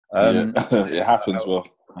Yeah, Um, it happens, how, bro.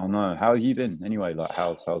 I know. How have you been anyway? Like,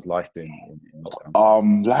 how's life been in lockdown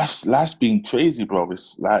stuff? Life's been crazy, bro.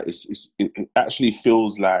 It's like it actually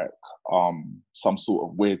feels like some sort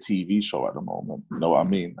of weird TV show at the moment. You know what I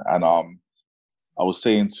mean? And I was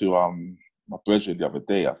saying to my brother the other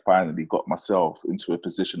day, I finally got myself into a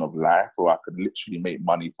position of life where I could literally make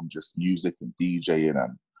money from just music and DJing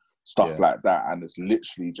and stuff Yeah. like that. And it's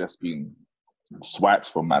literally just been swiped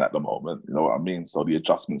for man at the moment. You know what I mean? So the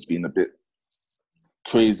adjustment's been a bit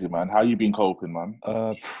crazy, man. How you been coping, man?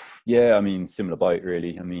 Uh, yeah, I mean, similar boat,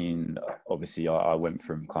 really. I mean, obviously, I went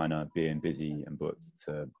from kind of being busy and booked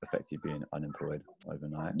to effectively being unemployed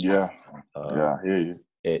overnight. Yeah, Um, yeah, I hear you.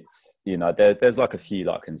 it's there's like a few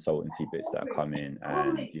like consultancy bits that have come in,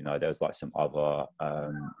 and there's like some other I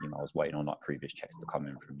was waiting on like previous checks to come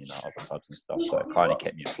in from other clubs and stuff, so it kind of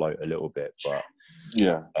kept me afloat a little bit.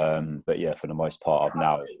 Yeah, But yeah, for the most part, I've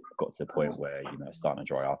now got to the point where it's starting to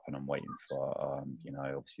dry up, and I'm waiting for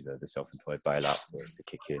obviously the self-employed bailout to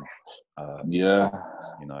kick in yeah.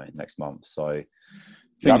 next month. So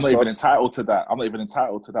Yeah, I'm fingers not even crossed. entitled to that. I'm not even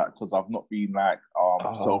entitled to that because I've not been like Oh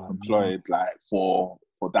man. self-employed like for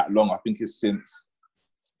that long. I think it's since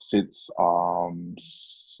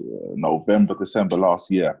November, December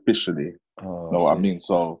last year officially. You Oh know what I mean? jeez.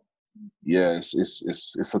 So yeah,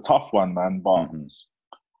 it's a tough one, man. But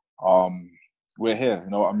Hmm. um, we're here.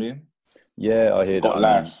 You know what I mean? Yeah, I We hear that. got I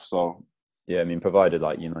life. mean, So yeah, I mean, provided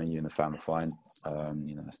like you and the fam are fine,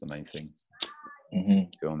 that's the main thing.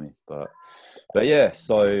 mhm. Feel me? But yeah,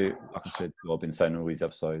 so like I said, I've been saying in all these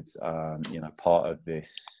episodes, part of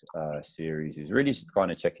this series is really just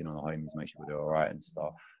kind of checking on the homies, make sure they're all right and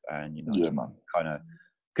stuff, and Yeah, man. kind of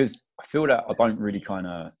because I feel that I don't really kind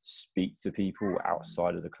of speak to people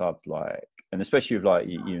outside of the club, like, and especially with like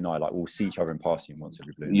you and I, like we'll see each other in passing once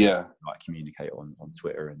every blue moon, Yeah, like communicate on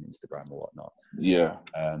Twitter and Instagram or whatnot. yeah.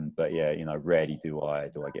 But yeah, rarely do I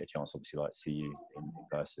get a chance, obviously, like see you in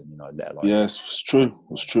person, let alone Yeah, chat. it's true.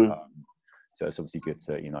 It's true. So it's obviously good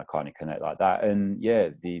to kind of connect like that. And yeah,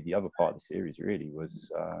 the other part of the series really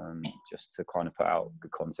was just to kind of put out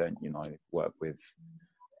good content. Work with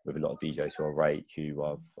a lot of DJs who are rate, who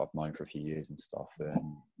I've known for a few years and stuff,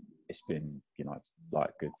 and it's been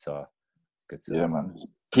like good Yeah, to man.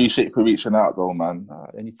 Appreciate you for reaching out, though, man.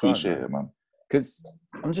 anytime, Appreciate man. it, man. Because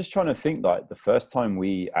I'm just trying to think, like the first time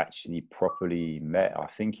we actually properly met, I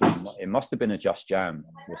think it must have been a Just Jam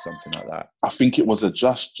or something like that. I think it was a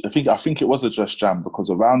Just Jam because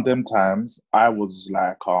around them times I was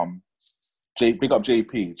like big up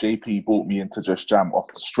JP. JP brought me into Just Jam off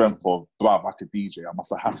the strength of bruv, I could DJ. I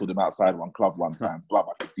must have hassled him outside one club one time. Bruv,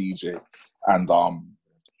 I could DJ. And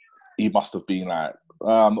he must have been like,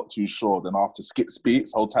 I'm not too sure. Then after Skits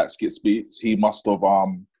Beats, hold tight Skits Beats, he must have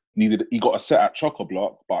he got a set at Choco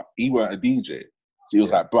Block, but he weren't a DJ. So he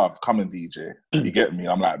was Yeah. like, bruv, come and DJ. You get me?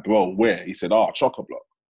 I'm like, bro, where? He said, Choco Block.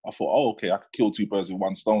 I thought, okay, I could kill two birds with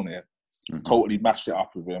one stone here. Mm-hmm. Totally mashed it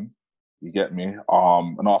up with him. You get me?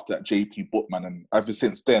 And after that, JP Bookman, and ever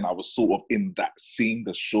since then, I was sort of in that scene,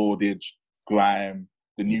 the Shoreditch, grime,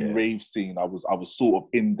 the new Yeah. rave scene. I was sort of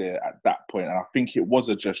in there at that point, and I think it was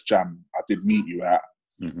a Just Jam I did meet you at,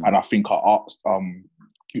 Mm-hmm. and I think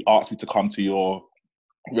you asked me to come to your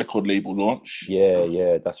record label launch,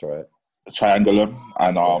 Yeah, that's right. Triangulum,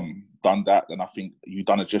 and Yeah. done that. And I think you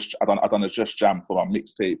done I done a Just Jam for my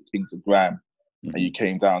mixtape Kings of Grime, Mm-hmm. and you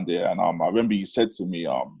came down there, and I remember you said to me,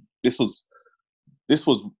 this was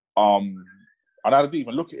and I didn't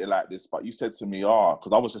even look at it like this, but you said to me,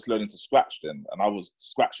 because I was just learning to scratch then, and I was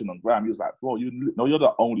scratching on Grime. You was like, bro, you're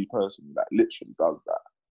the only person that literally does that.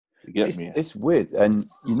 You get me? It's weird, and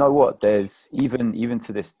you know what? There's even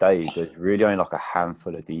to this day, there's really only like a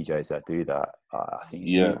handful of DJs that do that. I think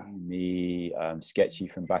it's you, Yeah, me, Sketchy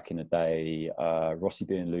from back in the day, Rossi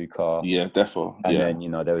B and Luca, yeah, defo, and yeah,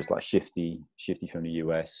 then there was like Shifty from the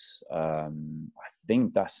US. I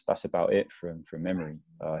think that's about it from memory.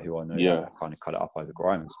 Who I know yeah, that kind of cut it up over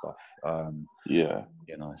grime and stuff. yeah.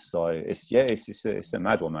 So it's a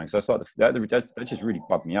mad one, man. So it's like that just really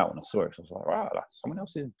bugged me out when I saw it. So I was like, wow, like someone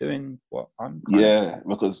else is doing what I'm kind of. Yeah,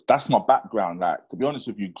 because that's my background. Like, to be honest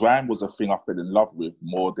with you, grime was a thing I fell in love with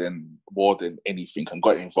more than anything, and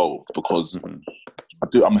got involved because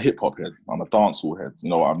Mm-hmm. I'm a hip hop head, I'm a dancehall head, you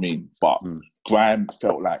know what I mean? But grime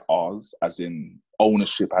felt like ours, as in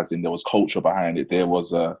ownership, as in there was culture behind it, there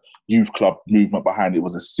was a youth club movement behind it,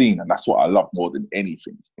 was a scene, and that's what I love more than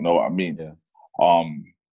anything, you know what I mean? Yeah.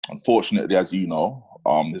 Unfortunately, as you know,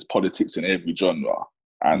 there's politics in every genre,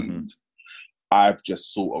 and Mm-hmm. I've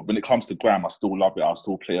just sort of, when it comes to grime, I still love it. I'll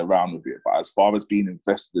still play around with it. But as far as being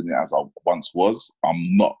invested in it as I once was,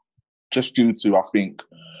 I'm not. Just due to, I think,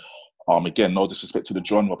 Again, no disrespect to the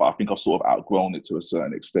genre, but I think I've sort of outgrown it to a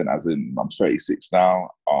certain extent. As in, I'm 36 now.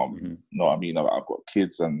 You know what I mean? I've got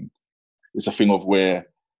kids, and it's a thing of where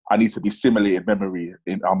I need to be simulated mentally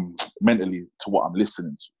to what I'm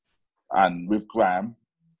listening to. And with grime,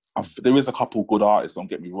 there is a couple good artists. Don't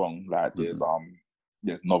get me wrong. Like there's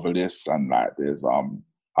novelists, and like there's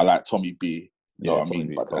I like Tommy B. You know what I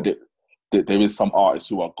mean? But cool. There is some artists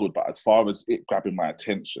who are good. But as far as it grabbing my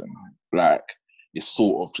attention, like, it's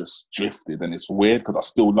sort of just drifted, and it's weird because I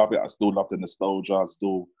still love it. I still love the nostalgia. I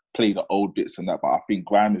still play the old bits and that. But I think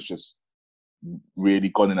grime is just really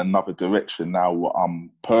gone in another direction now. What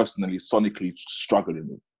I'm personally sonically struggling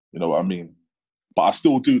with. You know what I mean? But I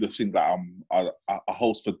still do the thing that I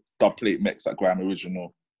host for Dubplate Mex at Grime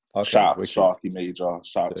Original. Okay, shout out to Sharky Major.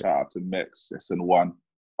 Shout out to Mex SN1.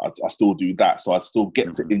 I still do that, so I still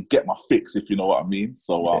get to get my fix, if you know what I mean.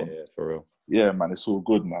 So yeah, for real. Yeah, man, it's all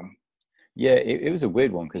good, man. Yeah, it was a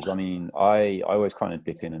weird one because I mean, I always kind of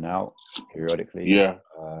dip in and out periodically. Yeah.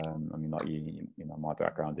 I mean, like you know, my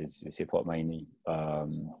background is hip hop mainly,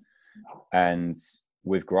 and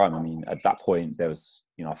with grime, I mean, at that point there was,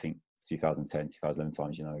 you know, I think 2010, 2011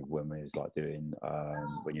 times, you know, when we was like doing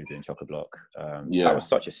when you were doing Chock-a-Block. That was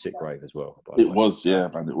such a sick rave as well. It was, yeah,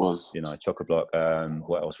 man, it was. You know, Chock-a-Block.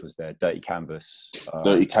 What else was there? Dirty Canvas.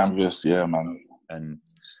 Dirty Canvas, yeah, man. And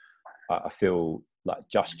I feel like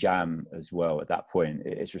Just Jam as well at that point,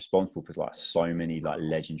 it's responsible for like so many like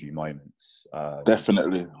legendary moments.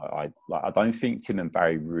 Definitely. I don't think Tim and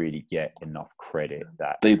Barry really get enough credit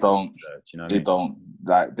that they don't. You know, they don't.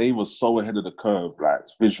 Like, they were so ahead of the curve, like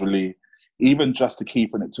visually, even just to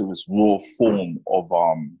keeping it to this raw form of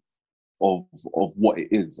what it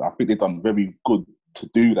is. I think they've done very good to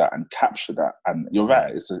do that and capture that. And you're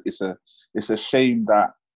right. It's a shame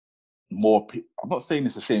that more people, I'm not saying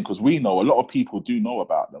it's a shame because we know a lot of people do know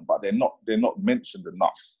about them, but they're not mentioned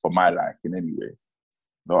enough for my liking anyway.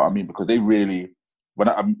 You know what I mean? Because they really,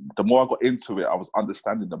 the more I got into it, I was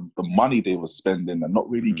understanding the money they were spending and not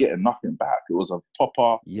really getting nothing back. It was a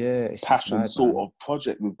proper passion sort of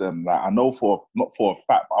project with them. Like, I know not for a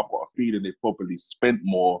fact, but I've got a feeling they probably spent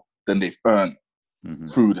more than they've earned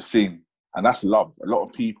through the scene, and that's love. A lot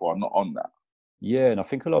of people are not on that. Yeah, and I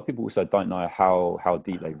think a lot of people also don't know how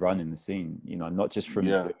deep they run in the scene. You know, not just from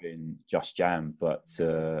doing Just Jam, but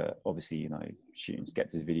obviously, you know, shooting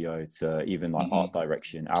Skepta's video to even like art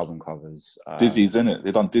direction, album covers. Dizzy's in it.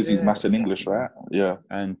 They've done Dizzy's Mass in English, right? Yeah.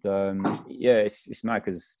 And it's mad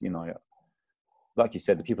because, you know, like you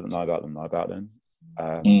said, the people that know about them.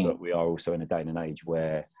 But we are also in a day and an age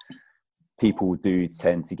where people do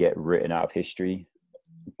tend to get written out of history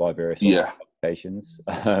by various applications.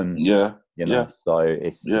 You know, so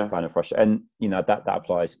it's kind of frustrating, and you know that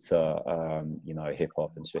applies to you know, hip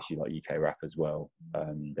hop and especially like UK rap as well.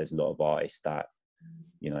 There's a lot of artists that,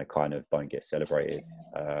 you know, kind of don't get celebrated,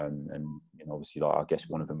 and you know, obviously, like, I guess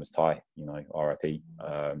one of them was Ty. You know, R.I.P.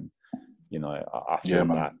 You know, I feel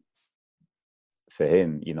that for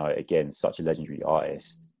him, you know, again, such a legendary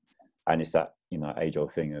artist, and it's that, you know,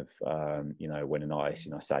 age-old thing of you know, when an artist,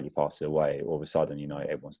 you know, sadly passes away, all of a sudden, you know,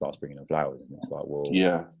 everyone starts bringing them flowers, and it's like,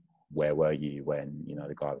 well, where were you when, you know,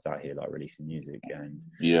 the guy was out here like releasing music? And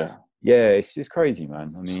it's just crazy,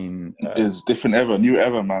 man. I mean, it's different era, new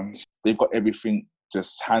era, man. They've got everything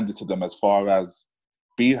just handed to them. As far as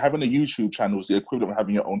having a YouTube channel is the equivalent of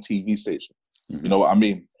having your own TV station. You know what I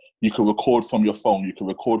mean? You can record from your phone, you can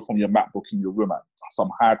record from your MacBook in your room at some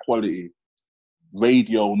high quality.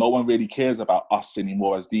 Radio, no one really cares about us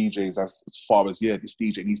anymore as DJs, as far as this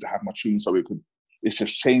DJ needs to have my tune so it's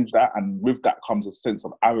just changed that, and with that comes a sense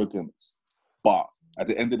of arrogance. But at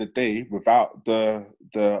the end of the day, without the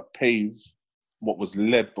what was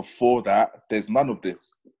led before that, there's none of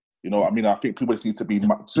this. You know what I mean? I think people just need to be,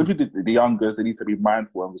 especially the youngers, they need to be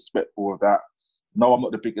mindful and respectful of that. No, I'm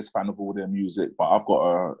not the biggest fan of all their music, but I've got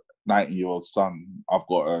a 90-year-old son. I've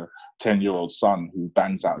got a 10-year-old son who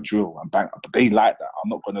bangs out drill but they like that.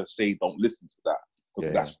 I'm not gonna say don't listen to that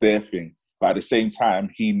because that's their thing. But at the same time,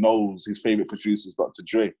 he knows his favorite producer is Dr.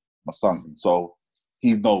 Dre, my son. So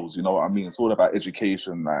he knows, you know what I mean? It's all about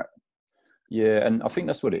education, like. Yeah, and I think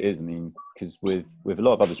that's what it is. I mean, because with a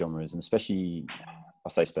lot of other genres, and especially, I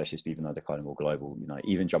say specialist, even though they're kind of more global, you know,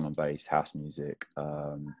 even drum and bass, house music,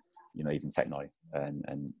 you know, even techno,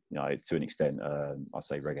 and you know, to an extent, I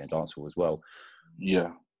say reggae and dancehall as well. Yeah.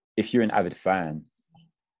 If you're an avid fan,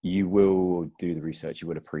 you will do the research. You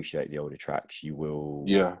will appreciate the older tracks. You will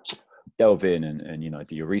delve in and you know,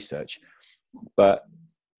 do your research. But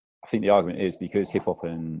I think the argument is because hip hop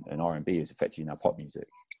and R&B is effectively now pop music.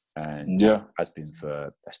 and Yeah. has been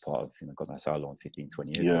for best part of, God knows how long, 15,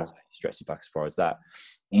 20 years. Yeah. Stretches back as far as that.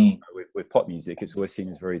 With pop music, it's always seen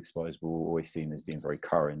as very disposable, always seen as being very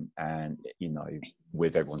current, and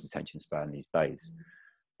with everyone's attention span these days,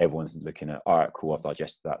 everyone's looking at, all right, cool, I've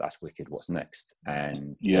digested that, that's wicked, what's next?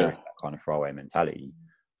 And there is that kind of throwaway mentality.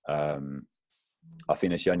 I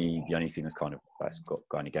think that's the only thing that's got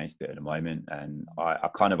going against it at the moment, and I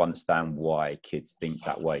kind of understand why kids think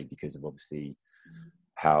that way, because of obviously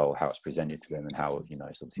how it's presented to them and how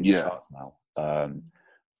it's obviously the charts now.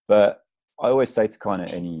 But I always say to kind of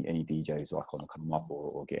any DJs like on coming up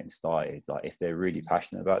or getting started, like if they're really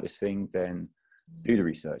passionate about this thing, then do the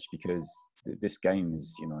research, because this game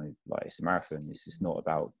is like it's a marathon. It's just not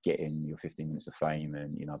about getting your 15 minutes of fame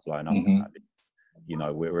and blowing up.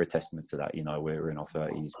 We're a testament to that. We're in our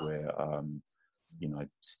 30s. We're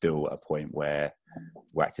still at a point where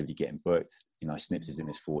we're actively getting booked. Snips is in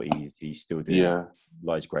his 40s. He's still doing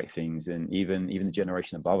loads of great things, and even the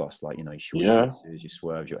generation above us, like your Shorty Kisses, your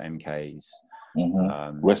Swerves, your MKs,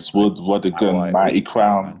 Westwood, Rodigan, Mighty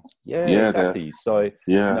Crown. Exactly. So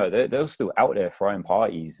they're still out there throwing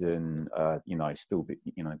parties and still busy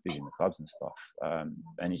in the clubs and stuff.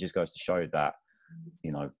 And it just goes to show that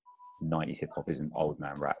 90s hip hop isn't old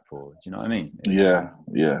man rap, or do you know what I mean?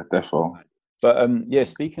 Definitely. But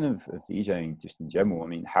speaking of DJing just in general, I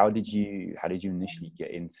mean, how did you initially get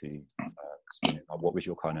into spinning? Like, what was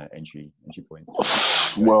your kind of entry point?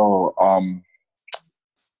 Well,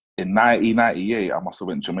 in 1998, I must have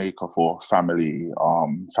went to Jamaica for family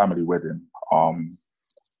wedding.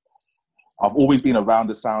 I've always been around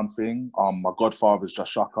the sound thing. My godfather's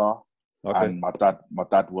just Shaka. Okay. And my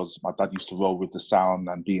dad used to roll with the sound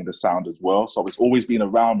and be in the sound as well. So it's always been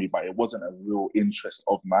around me, but it wasn't a real interest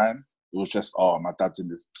of mine. It was just, my dad's in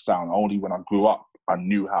this sound. Only when I grew up, I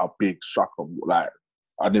knew how big Shaka, like,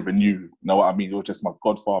 I never knew, you know what I mean? It was just my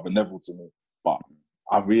godfather Neville to me. But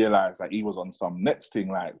I realized that he was on some next thing,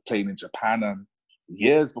 like playing in Japan, and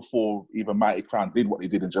years before even Mighty Crown did what they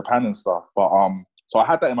did in Japan and stuff. But so I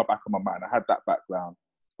had that in my back of my mind. I had that background.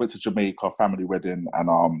 Went to Jamaica, family wedding, and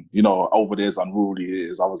over there as unruly it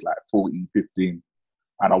is, I was like 14, 15,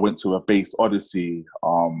 and I went to a Bass Odyssey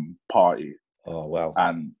party. Oh wow.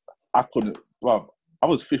 And I couldn't, bro, I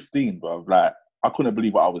was 15, bro. Like, I couldn't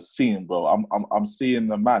believe what I was seeing, bro. I'm seeing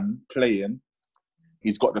the man playing.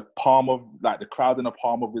 He's got the crowd in the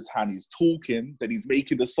palm of his hand. He's talking, then he's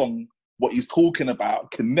making the song, what he's talking about,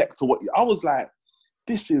 connect to what I was like,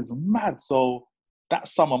 this is mad. So that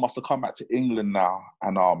summer must have come back to England now.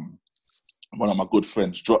 And one of my good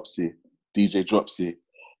friends, DJ Dropsy,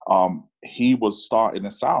 he was starting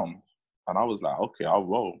a sound. And I was like, okay, I'll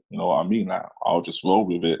roll. You know what I mean? Like, I'll just roll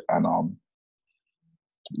with it. And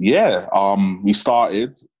we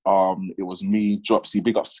started. It was me, Dropsy,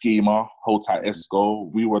 big up Schema, Hold Tight Esco.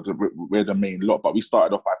 We're the main lot, but we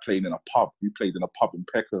started off by playing in a pub. We played in a pub in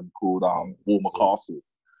Peckham called Walmer Castle,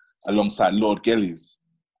 alongside Lord Gellies.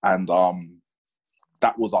 And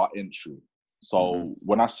that was our entry. So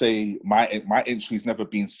when I say my entry's never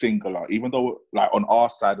been singular, even though like on our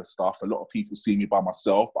side of stuff, a lot of people see me by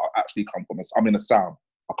myself, but I actually I'm in a sound.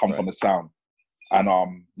 I come from a sound. And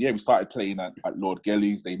we started playing at Lord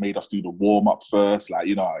Gellies. They made us do the warm-up first, like,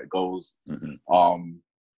 you know how it goes.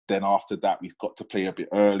 Then after that, we've got to play a bit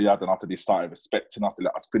earlier. Then after they started respecting us, they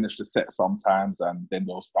let us finish the set sometimes, and then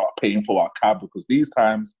they'll start paying for our cab, because these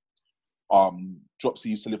times, Dropsy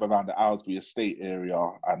used to live around the Owlsbury Estate area,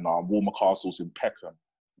 and Walmer Castle's in Peckham.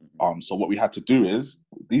 So what we had to do is,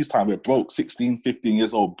 these times we're broke, 16, 15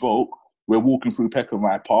 years old broke. We're walking through Peckham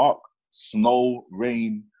Rye Park, snow,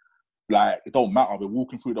 rain, like, it don't matter. We're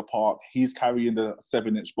walking through the park. He's carrying the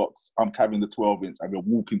 7-inch box. I'm carrying the 12-inch, and we're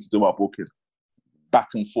walking to do our booking. Back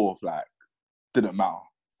and forth, like, didn't matter.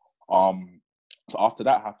 So after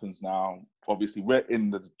that happens now, obviously we're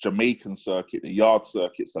in the Jamaican circuit, the yard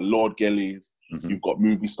circuit. So Lord Gellies, you've got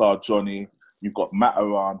movie star Johnny, you've got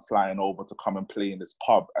Mataran flying over to come and play in this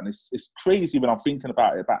pub. And it's crazy when I'm thinking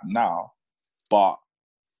about it back now, but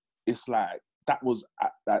it's like, that was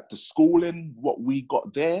at the schooling, what we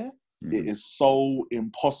got there, it is so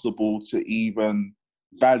impossible to even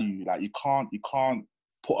value. Like, you can't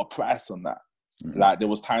put a price on that. Like, there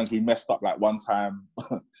was times we messed up. Like, one time,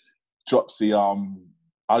 Dropsy,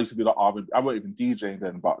 I used to do the R&B. I wasn't even DJing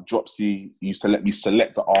then, but Dropsy used to let me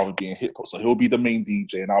select the R&B and hip hop. So he'll be the main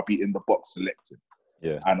DJ, and I'll be in the box selecting.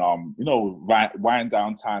 Yeah. And wind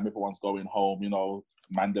down time, everyone's going home.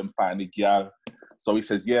 Man them find a gal. So he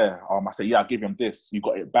says, I say, I'll give him this. You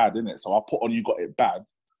got it bad, innit? So I put on You Got It Bad.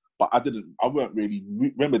 But I weren't really,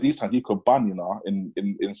 remember these times you could bun,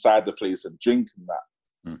 inside the place and drink and that.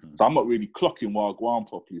 So I'm not really clocking while I go on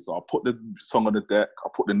properly. So I put the song on the deck, I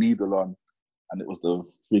put the needle on, and it was the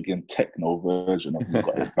frigging techno version of You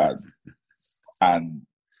Got It Bad. And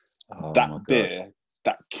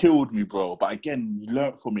that killed me, bro. But again, you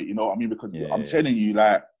learn from it, you know what I mean? Because I'm telling you,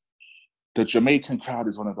 like, the Jamaican crowd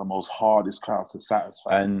is one of the most hardest crowds to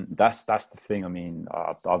satisfy. And that's the thing. I mean,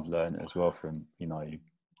 I've learned as well from, you know,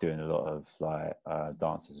 doing a lot of like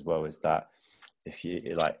dances as well, is that if you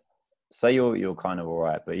like, say you're kind of all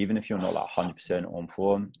right, but even if you're not like 100% on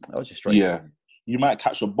form, that was just straight. Yeah. You might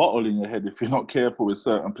catch a bottle in your head if you're not careful with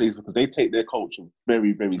certain places, because they take their culture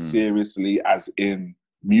very, very seriously, as in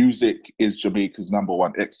music is Jamaica's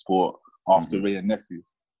 #1 export after Ray and Nephew.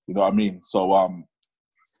 You know what I mean? So,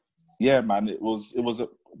 yeah, man,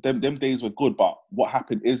 them days were good. But what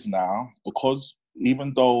happened is now, because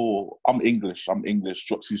even though I'm English,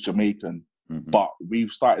 Dropsy's Jamaican, but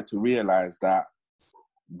we've started to realize that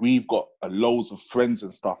we've got loads of friends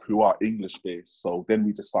and stuff who are English based. So then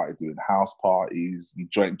we just started doing house parties. We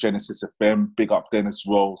joined Genesis FM, big up Dennis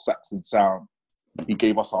Rowe, Saxon Sound. He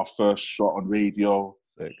gave us our first shot on radio.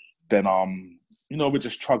 Sick. Then, you know, we're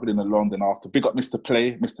just struggling along. Then after, big up Mr.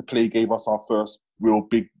 Play. Mr. Play gave us our first real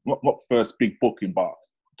big, not first big booking, but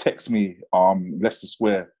text me, Leicester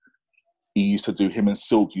Square. He used to do, him and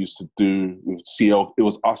Silk used to do with CL. It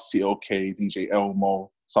was us, CLK, DJ Elmo,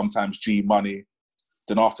 sometimes G Money.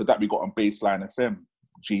 Then after that, we got on Baseline FM,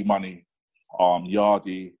 G Money,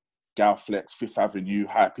 Yardy, Galflex, Fifth Avenue,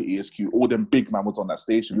 Hyper ESQ. All them big man was on that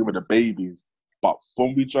station. We were the babies. But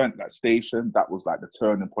when we joined that station, that was like the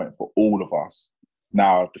turning point for all of us.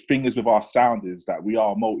 Now, the thing is with our sound is that we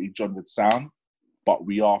are a multi-genred sound, but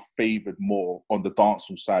we are favoured more on the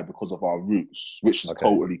dancehall side because of our roots, which is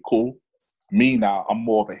totally cool. Me now, I'm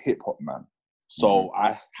more of a hip-hop man. So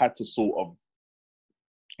I had to sort of,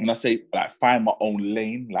 when I say like find my own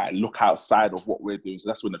lane, like look outside of what we're doing. So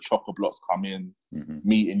that's when the Chocker Blocks come in,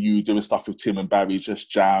 meeting you, doing stuff with Tim and Barry, just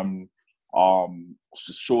jam,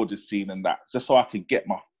 just Shorty's scene and that, just so I could get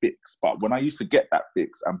my fix. But when I used to get that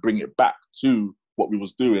fix and bring it back to what we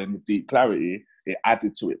was doing with Deep Clarity, it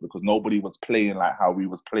added to it because nobody was playing like how we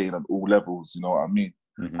was playing on all levels, you know what I mean?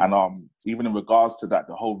 And even in regards to that,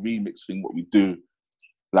 the whole remix thing, what we do,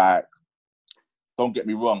 like, don't get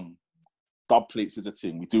me wrong, dub plates is a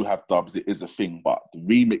thing. We do have dubs, it is a thing, but the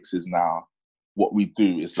remixes now, what we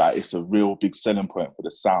do is like, it's a real big selling point for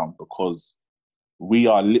the sound because we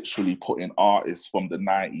are literally putting artists from the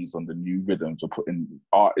 90s on the new rhythms. We're putting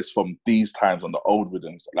artists from these times on the old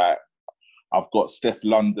rhythms. Like, I've got Steph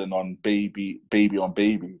London on Baby on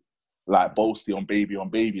Baby, like Boasty on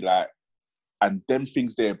Baby, like, and them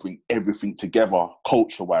things there bring everything together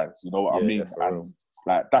culture-wise, you know what I mean? And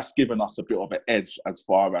like, that's given us a bit of an edge as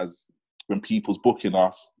far as when people's booking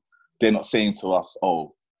us, they're not saying to us,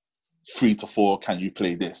 oh, 3 to 4, can you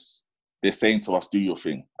play this? They're saying to us, do your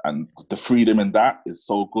thing. And the freedom in that is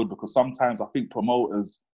so good because sometimes I think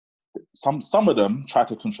promoters, some of them try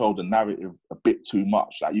to control the narrative a bit too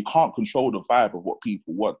much. Like, you can't control the vibe of what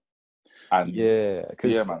people want. And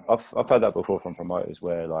because man. I've had that before from promoters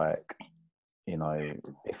where, like, you know,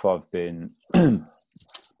 if I've been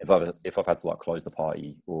if I've had to like close the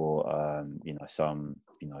party or you know, some,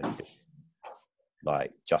 you know,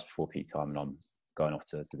 like just before peak time and I'm going off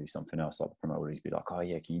to do something else, like the promoter will always be like, oh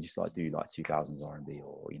yeah, can you just like do like 2000s R&B,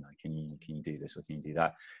 or, you know, can you do this or can you do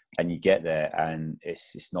that? And you get there and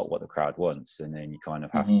it's not what the crowd wants, and then you kind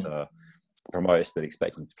of have to, promoters still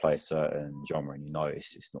expecting to play a certain genre and you know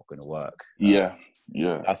it's not going to work.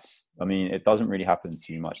 That's, I mean, it doesn't really happen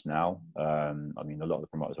too much now. I mean, a lot of the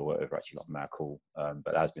promoters I work with are actually like mad cool, but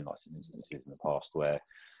there has been like some instances in the past where,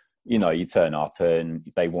 you know, you turn up and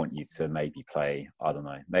they want you to maybe play, I don't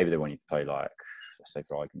know, maybe they want you to play like, say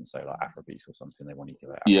for argument's sake, like Afrobeats or something. They want you to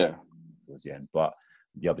play Afrobeats towards the end, but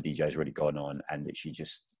the other DJ's already gone on and literally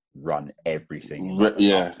just run everything.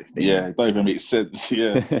 It don't even make sense.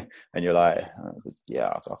 And you're like,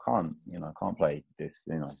 I can't, you know, I can't play this,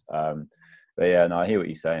 you know. But yeah, no, I hear what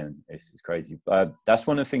you're saying. It's crazy. That's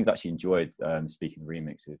one of the things I actually enjoyed, speaking of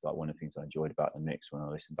remixes, like one of the things I enjoyed about the mix when I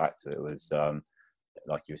listened back to it was,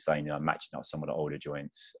 like you were saying, you know, matching up some of the older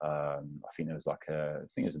joints. I think there was like a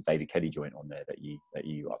David Kelly joint on there that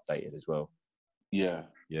you updated as well.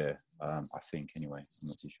 I think anyway. I'm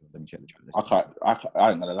not too sure. Let me check the track list.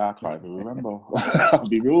 I ain't gonna lie, I can't even remember. I'll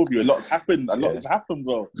be real with you. A lot's happened, bro.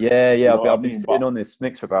 I've been sitting on this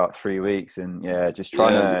mix for about 3 weeks and just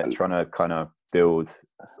trying to kind of build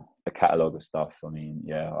a catalogue of stuff. I mean,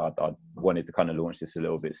 I wanted to kind of launch this a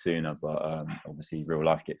little bit sooner, but obviously real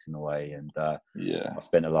life gets in the way, and I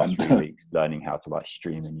spent the last 3 weeks learning how to like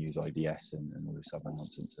stream and use OBS and all this other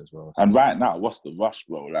nonsense as well. So. And right now, what's the rush,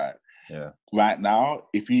 bro? Like, Yeah. Right now,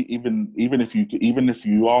 if you even if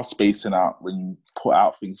you are spacing out when you put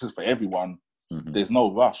out things, this is for everyone. There's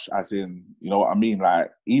no rush, as in, you know what I mean? Like,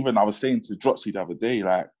 even I was saying to Drotsy the other day,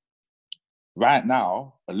 like, right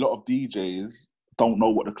now, a lot of DJs don't know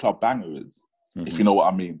what the club banger is, if you know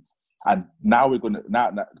what I mean. And now we're gonna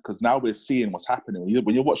because now we're seeing what's happening.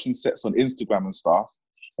 When you're watching sets on Instagram and stuff,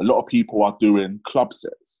 a lot of people are doing club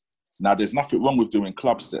sets. Now, there's nothing wrong with doing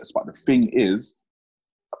club sets, but the thing is,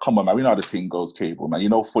 come on, man, we know how the thing goes, Cable, man. You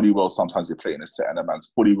know fully well sometimes you're playing a set and a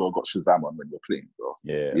man's fully well got Shazam on when you're playing, bro.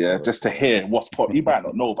 Yeah, just to hear what's pop. You might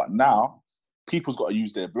not know, but now people's got to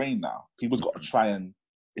use their brain now. People's got to try, and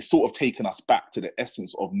it's sort of taken us back to the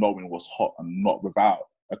essence of knowing what's hot and not, without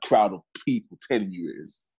a crowd of people telling you it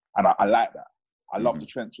is. And I like that. I love the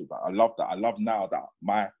trenches. I love that. I love now that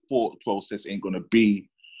my thought process ain't going to be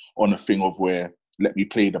on a thing of where, let me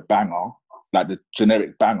play the banger, like the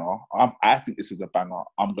generic banger. I think this is a banger.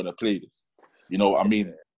 I'm going to play this. You know what I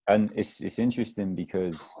mean? And it's interesting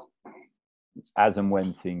because as and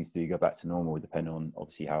when things do go back to normal, depending on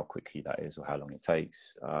obviously how quickly that is or how long it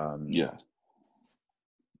takes,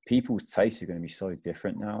 people's tastes are going to be so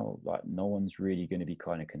different now. Like, no one's really going to be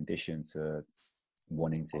kind of conditioned to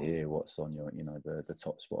wanting to hear what's on your, you know, the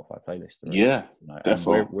top Spotify playlist. Already, yeah, you know?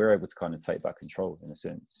 definitely. And we're able to kind of take back control in a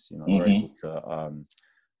sense. You know, we're able to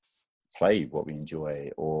play what we enjoy,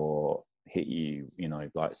 or hit you, you know,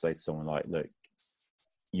 like say to someone like, look,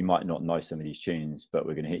 you might not know some of these tunes, but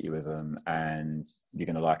we're going to hit you with them and you're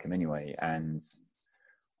going to like them anyway. And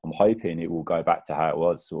I'm hoping it will go back to how it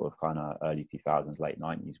was sort of kind of early 2000s, late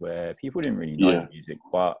 90s, where people didn't really know the music,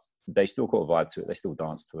 but they still caught a vibe to it. They still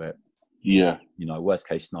danced to it. Yeah. You know, worst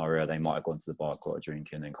case scenario, they might have gone to the bar, got a drink,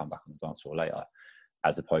 and then come back on the dance floor later.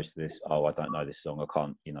 As opposed to this, oh, I don't know this song, I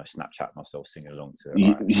can't, you know, Snapchat myself singing along to it.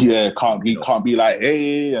 Right? Yeah, can't be like,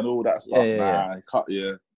 hey, and all that stuff.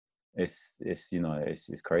 It's you know,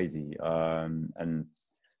 it's crazy. And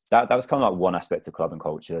that was kind of like one aspect of club and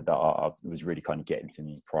culture that I was really kind of getting to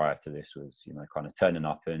me prior to this, was, you know, kind of turning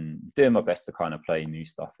up and doing my best to kind of play new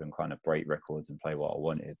stuff and kind of break records and play what I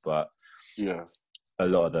wanted. But yeah, a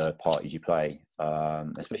lot of the parties you play,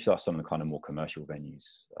 especially like some of the kind of more commercial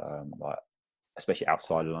venues, like especially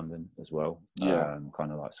outside of London as well,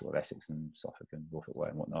 kind of like sort of Essex and Suffolk and Norfolk Way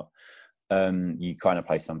and whatnot, you kind of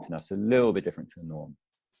play something that's a little bit different to the norm,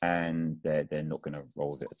 and they're not going to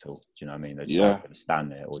roll with it at all. Do you know what I mean? They're just not going to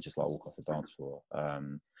stand there or just like walk off the dance floor.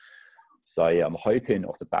 So yeah, I'm hoping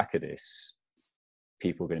off the back of this,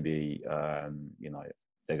 people are going to be, you know,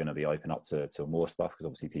 they're going to be open up to more stuff, because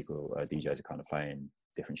obviously people, DJs are kind of playing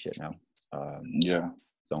different shit now.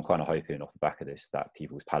 So I'm kind of hoping off the back of this that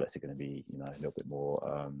people's palettes are going to be, you know, a little bit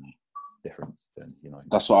more different than, you know.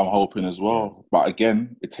 That's what I'm hoping as well. Yeah. But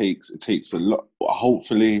again, it takes a lot.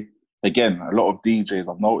 Hopefully, again, a lot of DJs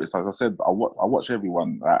I've noticed, as I said, I watch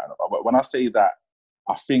everyone. When I say that,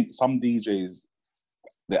 I think some DJs,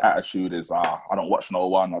 their attitude is, I don't watch no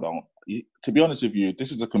one. To be honest with you,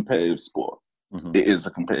 this is a competitive sport. It is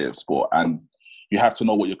a competitive sport, and you have to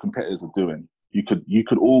know what your competitors are doing. You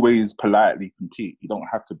could always politely compete. You don't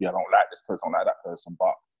have to be, I don't like this person, I don't like that person,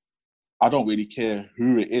 but I don't really care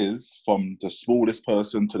who it is, from the smallest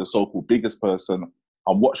person to the so-called biggest person.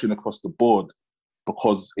 I'm watching across the board,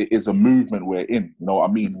 because it is a movement we're in. You know what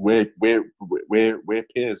I mean? We're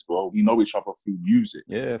peers, bro. We know each other through music.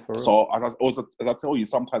 Yeah, for real. So as I tell you,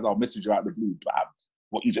 sometimes I'll message you out of the blue, but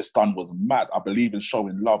what you just done was mad. I believe in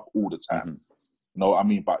showing love all the time. You know what I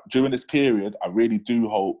mean? But during this period, I really do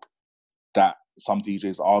hope that some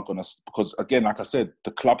DJs are going to, because again, like I said,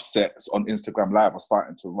 the club sets on Instagram Live are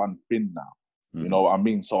starting to run thin now. You know what I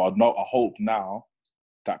mean? So I hope now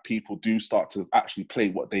that people do start to actually play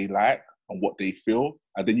what they like and what they feel,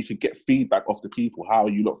 and then you can get feedback off the people. How are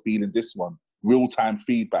you not feeling this one? Real-time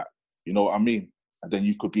feedback. You know what I mean? And then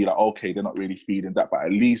you could be like, okay, they're not really feeling that, but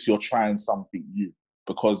at least you're trying something new.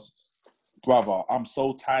 Because, brother, I'm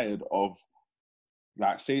so tired of,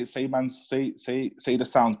 like, say the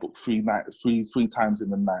sounds book three times in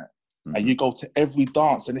the night, and you go to every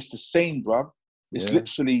dance and it's the same, bruv. It's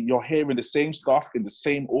literally, you're hearing the same stuff in the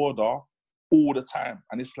same order all the time,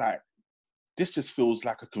 and it's like, this just feels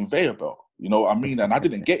like a conveyor belt. You know what I mean? And I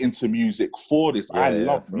didn't get into music for this. I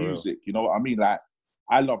love music. You know what I mean? Like,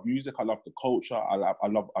 I love music. I love the culture. I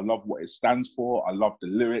love what it stands for. I love the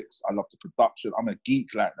lyrics. I love the production. I'm a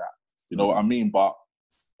geek like that. You know what I mean? But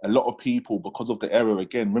a lot of people, because of the era,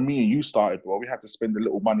 again, when me and you started, bro, we had to spend the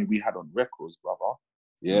little money we had on records, brother.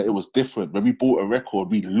 Yeah, it was different. When we bought a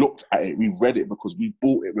record, we looked at it, we read it, because we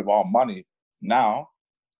bought it with our money. Now,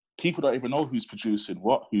 people don't even know who's producing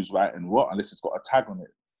what, who's writing what, unless it's got a tag on it.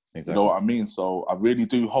 You know exactly. what I mean? So I really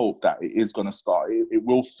do hope that it is going to start. It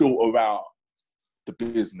will filter out the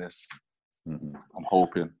business. Mm-hmm. I'm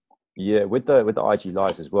hoping. Yeah, with the IG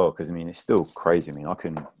lives as well, because I mean it's still crazy. I mean I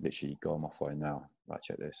can literally go on my phone now, like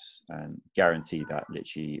check this, and guarantee that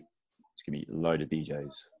literally it's gonna be a load of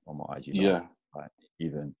DJs on my IG live. Yeah. Like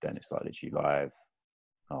even then, it's like literally live.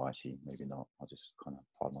 Oh, actually, maybe not. I'll just kind of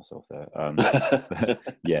hide myself there.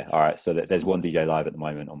 But yeah, all right. So there's one DJ live at the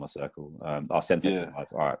moment on my circle. Our Centex is Yeah. live.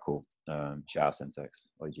 All right, cool. Shout out Centex,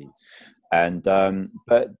 OG. And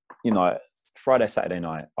but you know, Friday, Saturday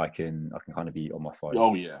night, I can kind of be on my phone.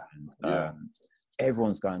 Oh yeah. And, Yeah.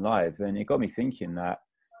 everyone's going live, and it got me thinking that,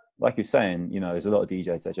 like you're saying, you know, there's a lot of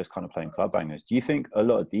DJs that are just kind of playing club bangers. Do you think a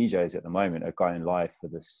lot of DJs at the moment are going live for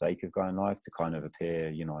the sake of going live to kind of appear,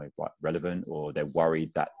 you know, like relevant, or they're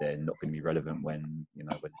worried that they're not going to be relevant when, you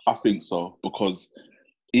know, when I think so, because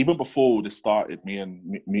even before this started, me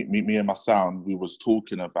and my sound, we was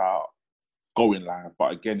talking about going live,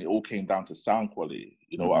 but again, it all came down to sound quality.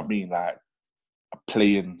 You know what I mean? Like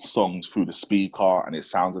playing songs through the speaker and it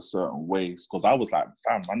sounds a certain way. Because I was like,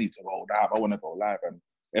 fam, I need to go live. I want to go live. And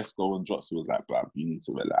Esco and Jotsu was like, bruv, you need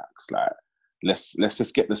to relax. Like, let's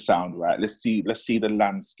just get the sound right. Let's see the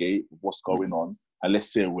landscape of what's going on, and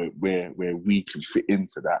let's see where we can fit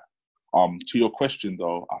into that. To your question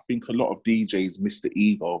though, I think a lot of DJs miss the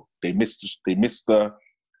ego. They miss the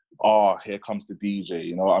oh, here comes the DJ.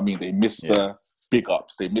 You know what I mean? They miss the big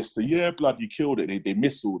ups. They miss the yeah, blood, you killed it. They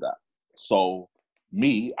miss all that. So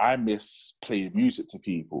I miss playing music to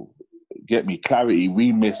people. Get me? Clarity,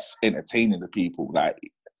 we miss entertaining the people. Like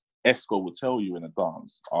Esco will tell you in a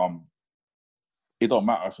dance, it don't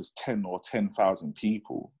matter if it's 10 or 10,000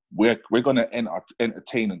 people. We're gonna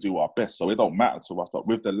entertain and do our best. So it don't matter to us. But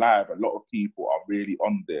with the live, a lot of people are really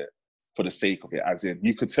on there for the sake of it. As in,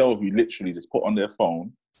 you could tell who literally just put on their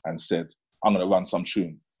phone and said, I'm gonna run some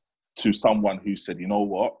tune, to someone who said, you know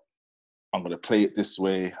what? I'm going to play it this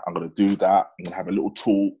way. I'm going to do that. I'm going to have a little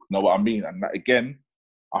talk. You know what I mean? And that, again,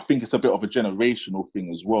 I think it's a bit of a generational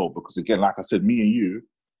thing as well. Because again, like I said, me and you,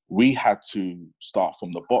 we had to start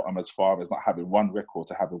from the bottom as far as not having one record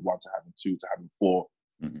to having one, to having two, to having four,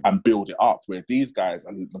 and build it up. Where these guys,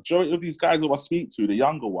 and the majority of these guys who I speak to, the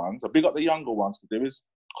younger ones, I big up the younger ones, because there is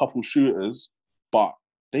a couple shooters, but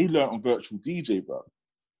they learn on virtual DJ, bro.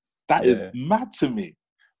 That is mad to me.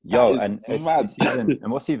 Yo, and it's even,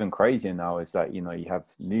 and what's even crazier now is that, you know, you have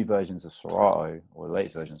new versions of Serato, or the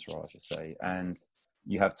latest version of Serato, I should say, and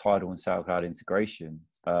you have Tidal and SoundCloud integration.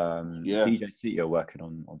 DJ City are working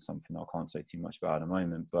on something I can't say too much about at the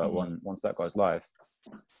moment, but once that goes live,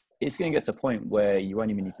 it's going to get to a point where you won't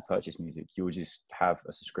even need to purchase music. You'll just have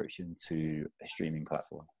a subscription to a streaming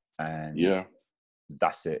platform, and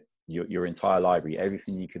that's it. Your entire library,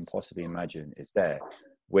 everything you can possibly imagine is there,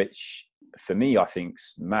 which for me, I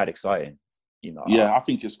think's mad exciting. You know, I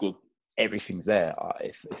think it's good. Everything's there.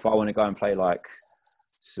 If I want to go and play like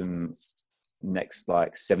some next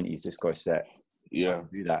like 70s disco set, I can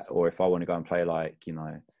do that. Or if I want to go and play like, you know,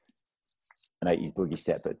 an 80s boogie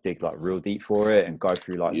set, but dig like real deep for it and go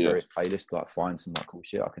through like various playlists, like find some like cool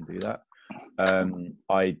shit, I can do that.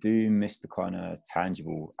 I do miss the kind of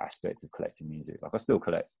tangible aspect of collecting music. Like I still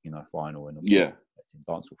collect, you know, vinyl and obviously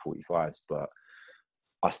dancehall 45s, but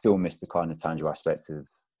I still miss the kind of tangible aspect of,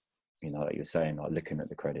 you know, like you're saying, like looking at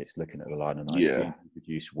the credits, looking at the liner notes, seeing who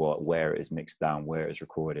produced what, where it is mixed down, where it's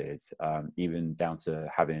recorded, even down to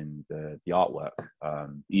having the artwork.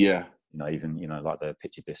 You know, even, you know, like the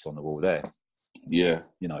picture disc on the wall there. You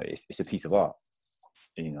know, it's a piece of art.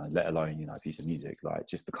 You know, let alone, you know, a piece of music. Like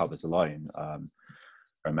just the covers alone are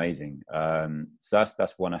amazing. So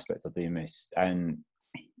that's one aspect I do miss. And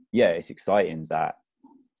yeah, it's exciting that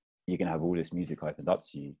you're gonna have all this music opened up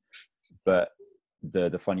to you, but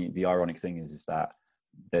the ironic thing is that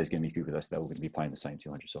there's gonna be people that are still gonna be playing the same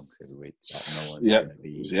 200 songs every week. Like no one's gonna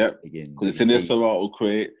be because it's in their Serato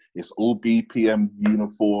crate, it's all BPM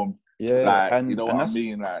uniform. Like, and you know what I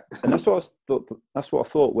mean? Like, and that's what I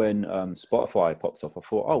thought when Spotify popped up. I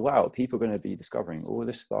thought, oh wow, people are going to be discovering all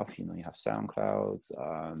this stuff. You know, you have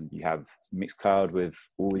SoundCloud, you have Mixcloud with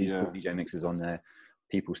all these cool DJ mixes on there.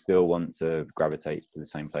 People still want to gravitate to the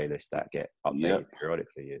same playlists that get updated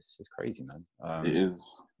periodically. It's crazy, man. It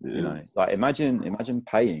is. You know, like imagine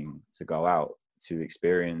paying to go out to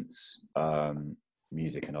experience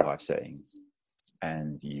music in a live setting,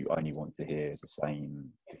 and you only want to hear the same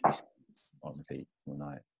 50 songs on repeat all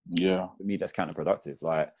night. For me, that's counterproductive.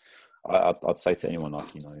 Like I'd say to anyone,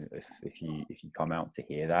 like, you know, if you come out to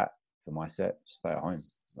hear that for my set, just stay at home.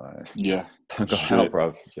 Like, don't go out,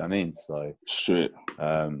 bruv. Do you know what I mean? So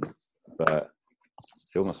but I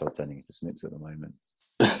feel myself turning into Snips at the moment.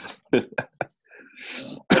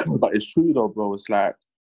 But it's true though, bro. It's like,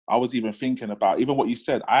 I was even thinking about even what you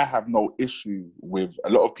said. I have no issue with, a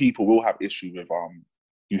lot of people will have issue with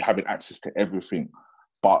you having access to everything.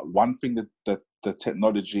 But one thing that the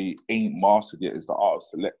technology ain't mastered yet is the art of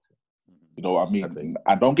selecting. You know what I mean?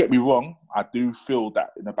 And don't get me wrong, I do feel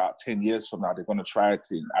that in about 10 years from now, they're going to try it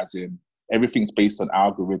in, as in everything's based on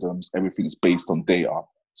algorithms, everything's based on data.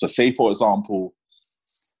 So say, for example,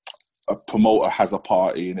 a promoter has a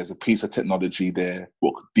party and there's a piece of technology there,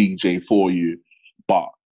 what could DJ for you. But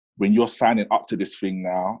when you're signing up to this thing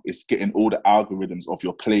now, it's getting all the algorithms of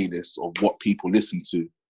your playlist of what people listen to.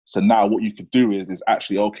 So now what you could do is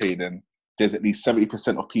actually, okay, then there's at least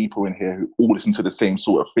 70% of people in here who all listen to the same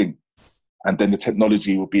sort of thing. And then the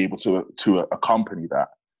technology will be able to accompany that.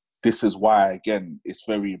 This is why, again, it's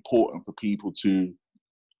very important for people to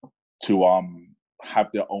have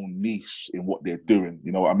their own niche in what they're doing.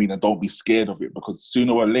 You know what I mean? And don't be scared of it, because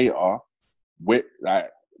sooner or later, we're like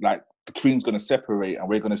the cream's going to separate, and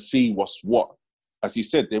we're going to see what's what. As you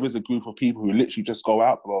said, there is a group of people who literally just go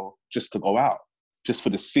out, bro, just to go out, just for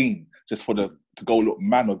the scene, just for to go look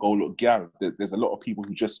man or go look gal. There's a lot of people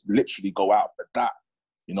who just literally go out for that.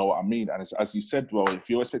 You know what I mean? And as you said, bro, if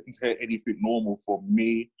you're expecting to hear anything normal from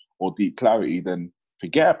me or Deep Clarity, then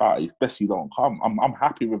forget about it. It's best you don't come. I'm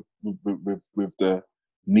happy with the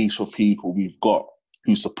niche of people we've got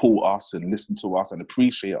who support us and listen to us and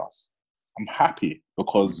appreciate us. I'm happy,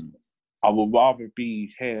 because I would rather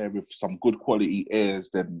be here with some good quality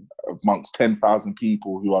ears than amongst 10,000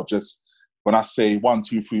 people who are just, when I say 1,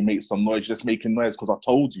 2, 3, make some noise, just making noise because I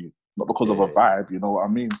told you, not because of a vibe. You know what I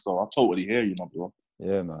mean? So I totally hear you, my bro.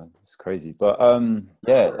 Yeah, man, it's crazy. But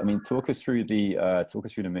yeah, I mean, talk us through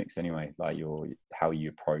the mix anyway, like how you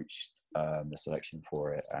approached the selection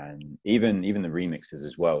for it, and even the remixes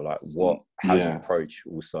as well. Like how you approach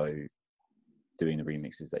also doing the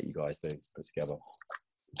remixes that you guys do put together.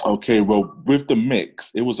 Okay, well, with the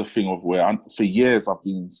mix, it was a thing of where for years I've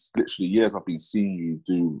been seeing you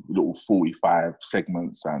do little 45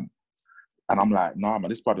 segments, and I'm like, nah, man,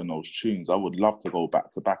 this brother knows tunes. I would love to go back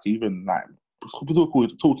to back, even like we're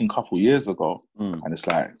talking a couple of years ago. And it's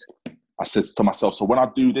like, I said to myself, so when I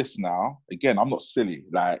do this now, again, I'm not silly.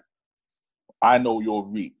 Like, I know your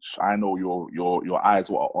reach. I know your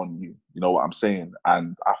eyes what are on you. You know what I'm saying?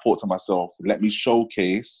 And I thought to myself, let me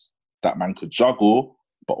showcase that man could juggle,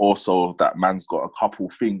 but also that man's got a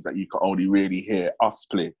couple things that you can only really hear us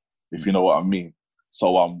play, if you know what I mean.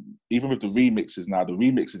 So even with the remixes now, the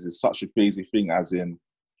remixes is such a crazy thing, as in,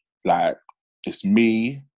 like, it's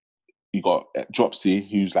me, you got Dropsy,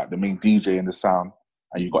 who's like the main DJ in the sound,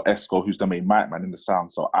 and you got Esco, who's the main mic man in the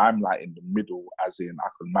sound. So I'm like in the middle, as in I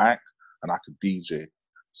can mic and I can DJ.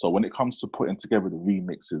 So when it comes to putting together the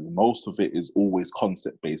remixes, most of it is always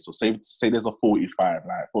concept based. So say there's a 45,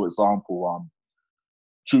 like for example,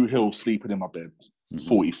 Drew Hill, Sleeping in My Bed,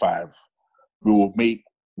 45. We'll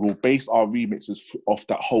base our remixes off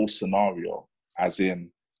that whole scenario, as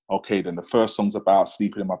in, okay, then the first song's about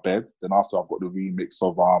sleeping in my bed. Then after, I've got the remix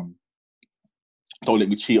of Don't Let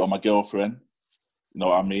Me Cheat on My Girlfriend. You know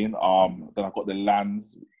what I mean? Then I've got the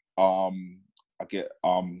Lands. I get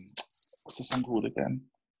what's the song called again?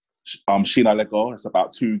 Sheena Lego. It's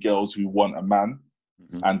about 2 girls who want a man.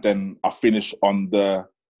 And then I finish on the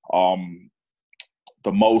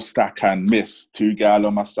most Stack and Miss, 2 gal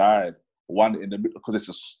on my side, 1 in the middle, because it's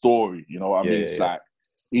a story. You know what I mean? It's like,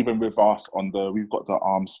 even with us we've got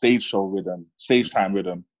the stage time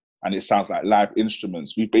rhythm, and it sounds like live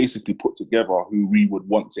instruments. We basically put together who we would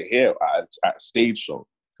want to hear at stage show.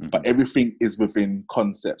 But everything is within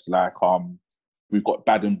concepts, like we've got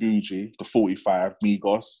Bad and Bougie, the 45,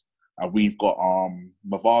 Migos, and we've got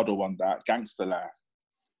Mavado on that, Gangster Life.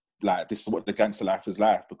 Like, this is what the gangster life is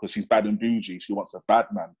like, because she's bad and bougie, she wants a bad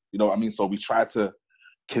man. You know what I mean? So we try to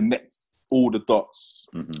connect all the dots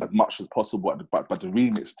as much as possible, but the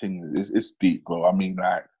remix thing is deep, bro. I mean,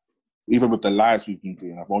 like, even with the lives we've been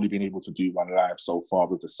doing, I've only been able to do 1 live so far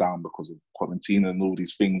with the sound because of quarantine and all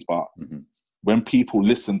these things. But when people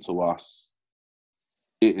listen to us,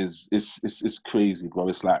 it's crazy, bro.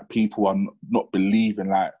 It's like people are not believing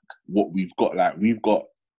like what we've got. Like, we've got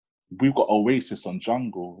Oasis on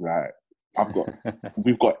Jungle. Like,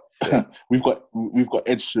 we've got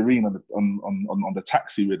Ed Sheeran on the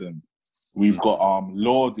Taxi rhythm. We've got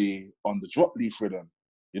Lordy on the Drop Leaf rhythm.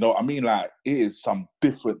 You know what I mean? Like, it is some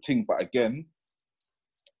different thing. But again,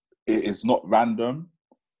 it is not random.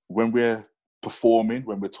 When we're performing,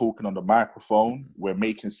 when we're talking on the microphone, we're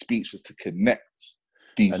making speeches to connect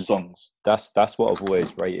these songs. That's what I've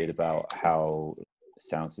always rated about how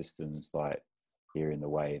sound systems like hearing the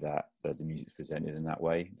way that the music's presented in that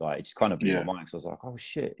way. Like it just kind of blew my mind. So I was like, oh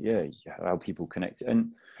shit, yeah, how people connect.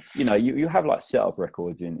 And you know, you have like setup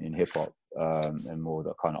records in hip hop and more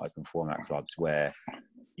the kind of open format clubs where,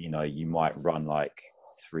 you know, you might run like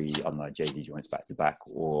 3, I don't know, JD joints back to back,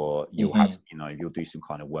 or you'll have, you know, you'll do some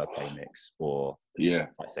kind of wordplay mix, or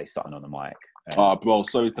like say something on the mic. Bro,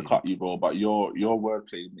 sorry to cut you, bro, but your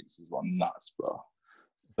wordplay mixes are nuts, bro.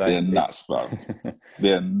 They're nuts, fam.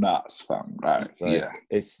 They're nuts, fam. Like, do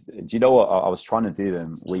you know what? I was trying to do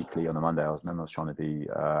them weekly on a Monday. I was trying to do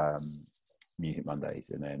Music Mondays,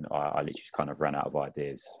 and then I literally just kind of ran out of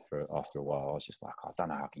ideas after a while. I was just like, I don't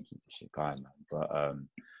know how I can keep this shit going, man.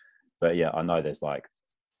 But yeah, I know there's like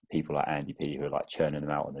people like Andy P who are like churning them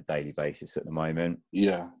out on a daily basis at the moment.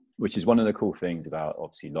 Yeah. Which is one of the cool things about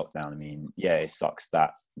obviously lockdown. I mean, yeah, it sucks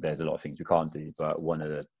that there's a lot of things we can't do, but one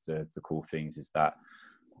of the cool things is that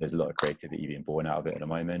there's a lot of creativity being born out of it at the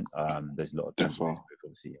moment. There's a lot of people,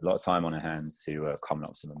 obviously a lot of time on their hands to coming up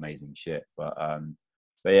with some amazing shit. But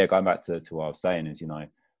yeah, going back to what I was saying is, you know,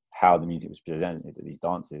 how the music was presented at these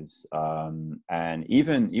dances, and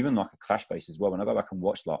even like a clash bass as well. When I go back and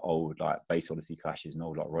watch like old like Bass Odyssey clashes and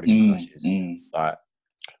old like Rodigan clashes, like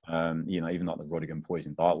you know, even like the Rodigan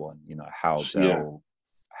Poison Dart one, you know, how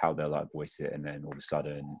they'll like voice it and then all of a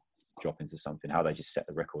sudden drop into something, how they just set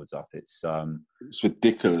the records up. It's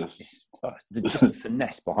ridiculous. It's just the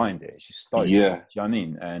finesse behind it. It's just so good. Do you know what I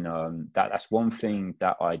mean? And that's one thing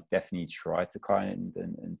that I definitely try to kind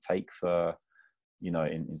and take for, you know,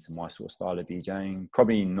 into my sort of style of DJing.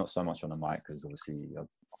 Probably not so much on the mic because obviously I'm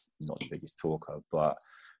not the biggest talker, but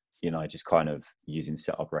you know, just kind of using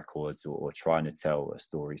setup records or trying to tell a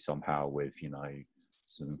story somehow with, you know,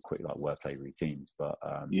 some quick like wordplay routines. But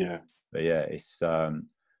yeah, it's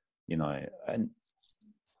you know, and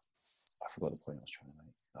I forgot the point I was trying to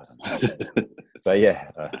make. I don't know. But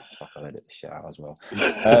yeah, fuck, I let it shit out as well.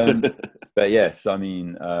 But yes, I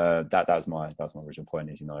mean, that was my original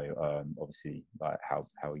point is, you know, obviously like how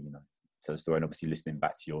you know, tell the story, and obviously listening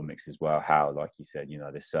back to your mix as well, how, like you said, you know,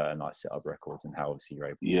 there's certain like setup records and how obviously you're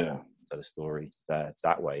able to tell the story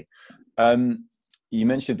that way. You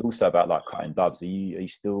mentioned also about like cutting dubs. Are you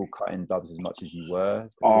still cutting dubs as much as you were?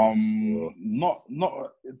 Not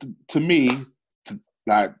to me.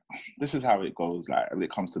 Like, this is how it goes. Like when it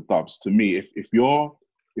comes to dubs, to me, if you're,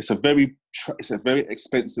 it's a very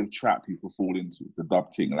expensive trap people fall into, the dub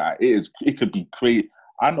thing. Like it could be crazy.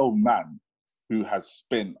 I know man who has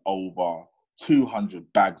spent over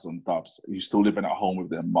 200 bags on dubs. Who's still living at home with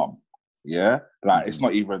their mum. Yeah, like it's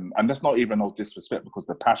not even, and that's not even no disrespect because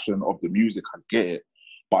the passion of the music, I get it,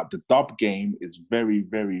 but the dub game is very,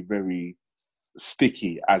 very, very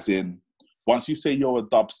sticky. As in, once you say you're a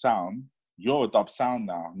dub sound, you're a dub sound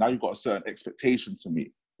now. Now you've got a certain expectation to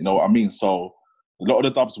me. You know what I mean? So a lot of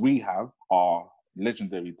the dubs we have are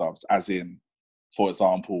legendary dubs, as in, for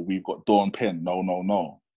example, we've got Dawn Penn, No, No,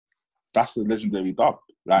 No. That's a legendary dub.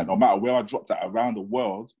 Like, no matter where I drop that around the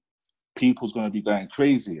world, people's going to be going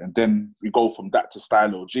crazy. And then we go from that to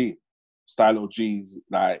Stylo G. Stylo G's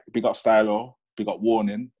like, big up Stylo, big up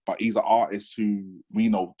Warning, but he's an artist who we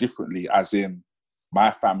know differently, as in,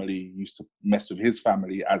 my family used to mess with his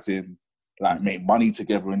family, as in, like, make money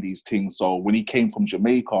together in these things. So when he came from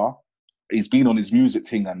Jamaica, he's been on his music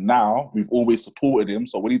thing, and now we've always supported him.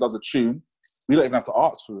 So when he does a tune, we don't even have to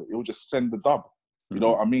ask for it. He'll just send the dub. You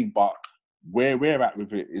know what I mean? But where we're at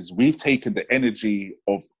with it is we've taken the energy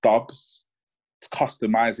of dubs,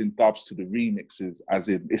 customizing dubs to the remixes, as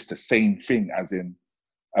in it's the same thing, as in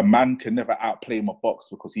a man can never outplay my box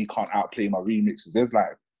because he can't outplay my remixes. There's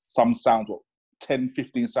like some sounds, 10,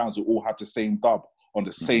 15 sounds will all have the same dub on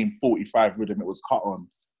the same 45 rhythm it was cut on.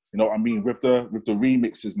 You know what I mean? With the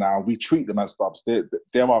remixes now, we treat them as dubs.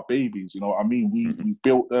 They're our babies, you know what I mean? We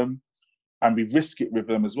built them and we risk it with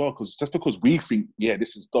them as well, because just because we think, yeah,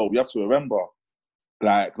 this is dope, you have to remember,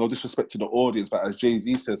 like, no disrespect to the audience, but as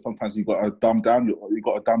Jay-Z says, sometimes you got to dumb down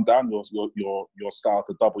your style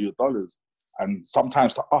to double your dollars. And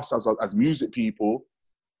sometimes to us as music people,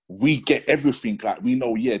 we get everything. Like, we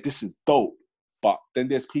know, yeah, this is dope. But then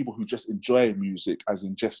there's people who just enjoy music, as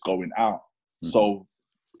in just going out. So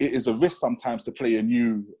it is a risk sometimes to play a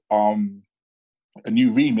new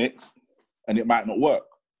remix, and it might not work.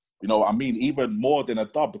 You know what I mean? Even more than a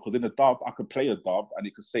dub, because in a dub, I could play a dub and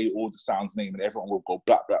it could say all the sound's name and everyone will go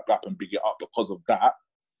blap, blap, blap and big it up because of that.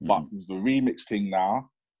 But with the remix thing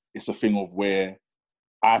now, it's a thing of where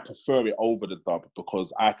I prefer it over the dub,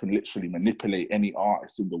 because I can literally manipulate any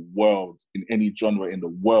artist in the world, in any genre in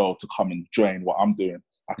the world, to come and join what I'm doing.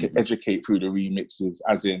 I can educate through the remixes,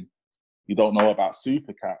 as in, you don't know about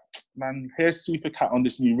Supercat? Man, here's Supercat on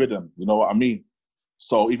this new rhythm. You know what I mean?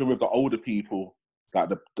 So even with the older people, like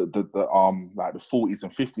the 40s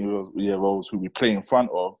and 50-year-olds who we play in front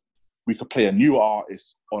of, we could play a new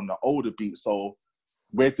artist on the older beat. So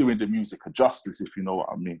we're doing the music a justice, if you know what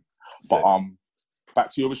I mean. But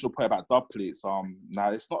back to your original point about dub plates,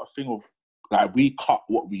 now it's not a thing of like we cut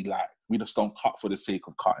what we like. We just don't cut for the sake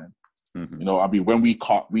of cutting. You know what I mean? When we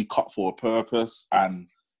cut for a purpose, and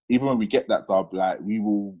even when we get that dub, like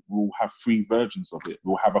we'll have 3 versions of it.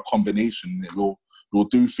 We'll have a combination. We'll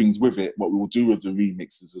do things with it, what we'll do with the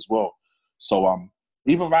remixes as well. So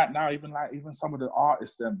even right now, even some of the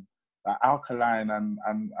artists, them like Alkaline and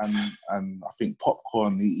I think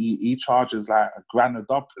Popcorn, he charges like £1,000 a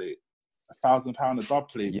dub plate, £1,000 a dub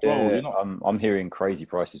plate, bro. You know, I'm hearing crazy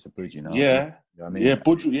prices for Buju now. Yeah, you know what I mean? Yeah,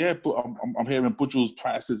 Buju. Yeah, but I'm hearing Buju's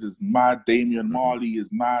prices is mad. Damian Marley is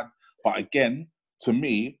mad. But again, to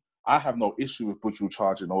me, I have no issue with Buju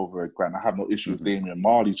charging over £1,000. I have no issue with Damian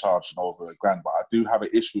Marley charging over £1,000. But I do have an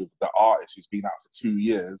issue with the artist who's been out for 2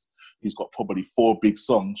 years. He's got probably 4 big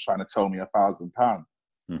songs trying to tell me £1,000.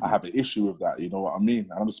 I have an issue with that. You know what I mean?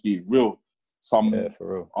 And I'm just being real. For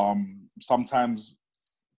real. Sometimes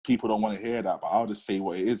people don't want to hear that, but I'll just say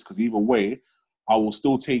what it is, because either way, I will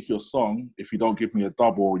still take your song if you don't give me a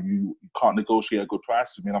dub or you can't negotiate a good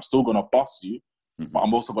price with me. And I'm still going to bust you, but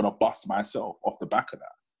I'm also going to bust myself off the back of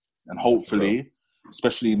that. And hopefully,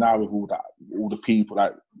 especially now with all the people,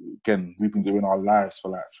 like, again, we've been doing our lives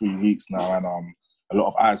for like 3 weeks now, and a lot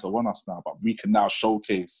of eyes are on us now, but we can now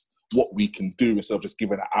showcase what we can do instead of just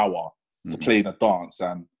giving an hour to play in a dance.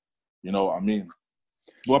 And you know what I mean?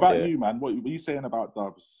 What about you, man? What are you saying about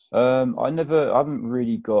dubs? I haven't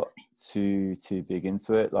really got too big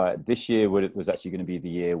into it. Like this year was actually going to be the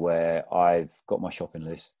year where I've got my shopping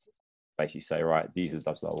list, basically say, right, these are the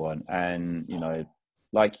dubs that I want. And, you know,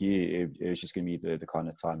 like you, it was just going to be the kind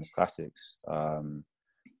of timeless classics.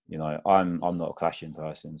 You know, I'm not a clashing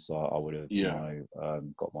person, so I would have, you know,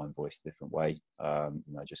 got my voice a different way,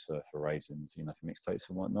 you know, just for raves and, you know, for mixtapes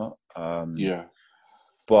and whatnot.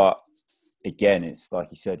 But again, it's like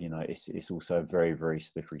you said, you know, it's also a very, very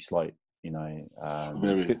slippery slope, you know,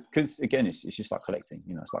 because again, it's just like collecting,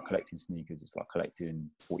 you know, it's like collecting sneakers, it's like collecting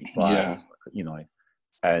 45, like, you know,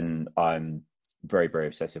 and I'm very, very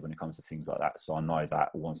obsessive when it comes to things like that. So I know that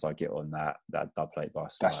once I get on that dub plate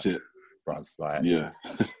bus, that's like, it. Bruv, like,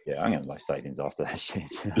 I'm getting life savings after that shit.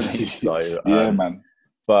 So, man.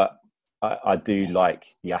 But I do like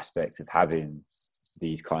the aspect of having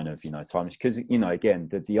these kind of, you know, times, because, you know, again,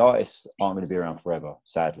 the artists aren't going to be around forever,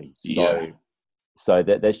 sadly. So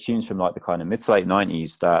there's tunes from like the kind of mid to late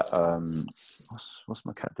 90s that what's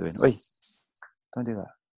my cat doing? Wait, don't do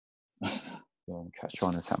that. Cat's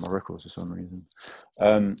trying to attack my records for some reason.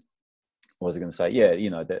 What was I going to say? Yeah, you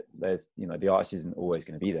know, that there's, you know, the artist isn't always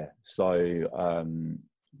going to be there. So,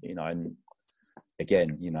 you know, and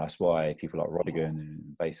again, you know, that's why people like Rodigan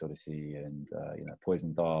and Bass Odyssey and, you know,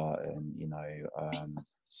 Poison Dart and, you know,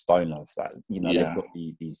 Stone Love, that, you know, they've got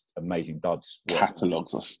these amazing dubs.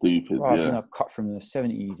 Catalogs are stupid. You know, cut from the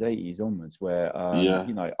 70s, 80s onwards, where,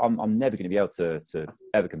 you know, I'm never going to be able to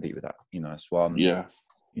ever compete with that, you know. So I'm, you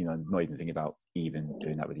know, not even thinking about even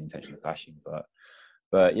doing that with the intention of clashing, but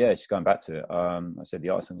yeah, just going back to it, I said the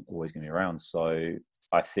artists aren't always going to be around. So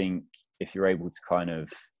I think if you're able to kind of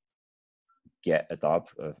get a dub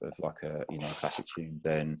of like a, you know, a classic tune,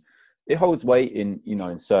 then it holds weight in, you know,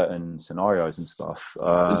 in certain scenarios and stuff.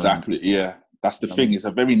 Exactly. Yeah, that's the thing. It's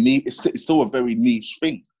a very niche. It's still a very niche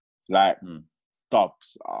thing. Like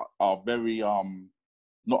dubs are very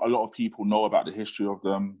not a lot of people know about the history of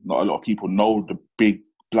them. Not a lot of people know the big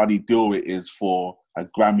bloody deal it is for a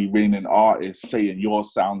Grammy-winning artist saying your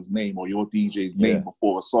sound's name or your DJ's name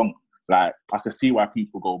before a song. Like, I can see why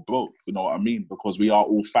people go broke, you know what I mean? Because we are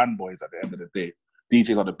all fanboys at the end of the day.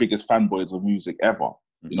 DJs are the biggest fanboys of music ever,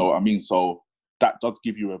 you know what I mean? So that does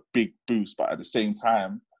give you a big boost, but at the same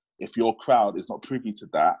time, if your crowd is not privy to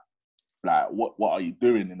that, like, what are you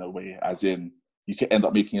doing in a way? As in, you can end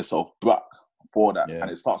up making yourself broke for that, and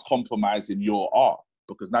it starts compromising your art,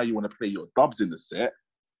 because now you want to play your dubs in the set,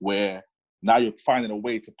 where now you're finding a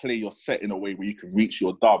way to play your set in a way where you can reach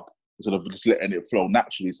your dub instead of just letting it flow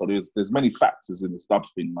naturally. So there's many factors in this dub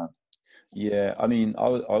thing, man. Yeah, I mean, I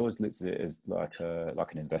always looked at it as like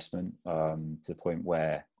an investment, to the point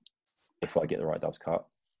where if I get the right dubs cut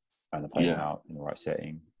and I play them out in the right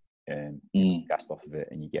setting and gassed off of it,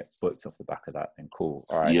 and you get booked off the back of that, then cool.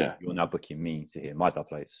 All right, you're now booking me to hear my dub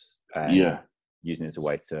plates and using it as a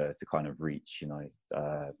way to kind of reach, you know,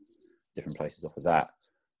 different places off of that.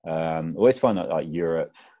 I always find that like Europe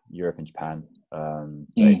and Japan,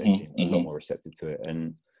 they seem a lot more receptive to it.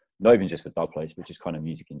 And not even just for dub plates, but just kind of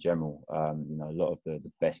music in general. You know, a lot of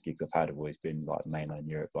the best gigs I've had have always been like mainland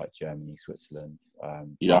Europe, like Germany, Switzerland.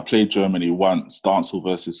 Yeah, I played Germany once, Dancehall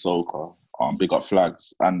versus Soca. Big up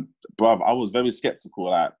Flags. And bruv, I was very skeptical,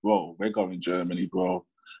 like, bro, we're going Germany, bro,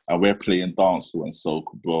 and we're playing Dancehall and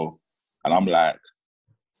Soca, bro. And I'm like,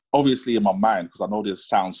 obviously in my mind, because I know there's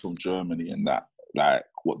sounds from Germany and that, like,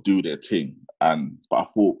 what do their thing. But I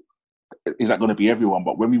thought, is that going to be everyone?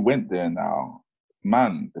 But when we went there now,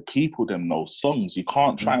 man, the people them know songs. You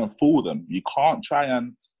can't try and fool them. You can't try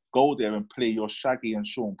and go there and play your Shaggy and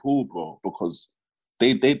Sean Paul, bro, because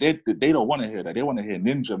they don't want to hear that. They want to hear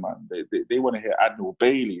Ninja Man. They want to hear Admiral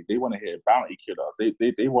Bailey. They want to hear Bounty Killer.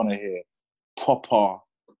 They want to hear proper,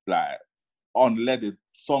 like, unleaded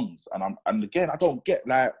songs. And again, I don't get,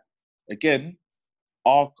 like, again,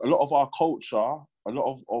 a lot of our culture, a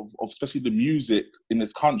lot of especially the music in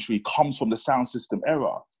this country comes from the sound system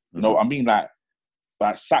era. You know what I mean? Like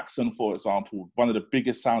Saxon, for example, one of the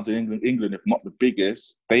biggest sounds in England, if not the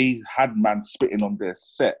biggest, they had man spitting on their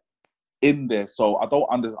set in there. So I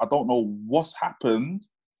don't know what's happened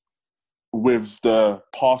with the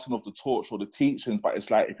passing of the torch or the teachings, but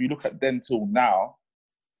it's like, if you look at Dancehall now,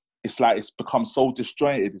 it's like it's become so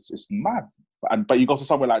disjointed. It's mad. But you go to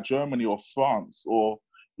somewhere like Germany or France or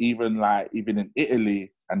even in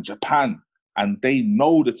Italy and Japan, and they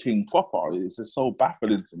know the thing proper. It's just so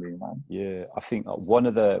baffling to me, man. Yeah, I think one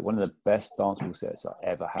of the best dancehall sets I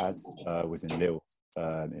ever had was in Lille,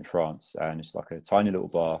 in France, and it's like a tiny little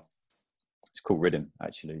bar. It's called Rhythm,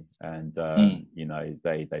 actually, and you know,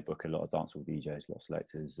 they book a lot of dancehall DJs, a lot of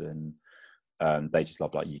selectors, and they just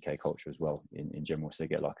love like UK culture as well in general. So they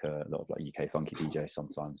get like a lot of like UK funky DJs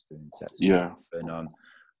sometimes doing sets. Yeah, and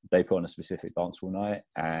they put on a specific dancehall night,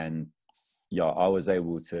 and yeah, I was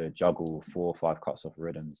able to juggle 4 or 5 cuts off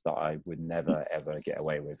rhythms that I would never ever get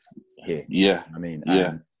away with here. Yeah, I mean, yeah.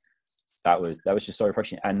 and that was just so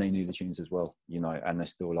refreshing, and they knew the tunes as well, you know, and they're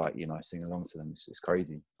still like, you know, singing along to them. It's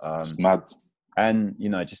crazy. It's mad. And you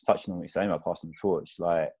know, just touching on what you're saying about passing the torch,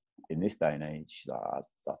 like in this day and age, like,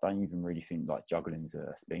 I don't even really think like juggling's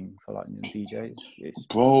a thing for like new DJs. It's,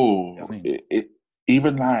 bro. You know what I mean? It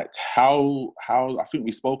even like how I think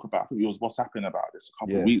we spoke about. I think it was WhatsApping about this a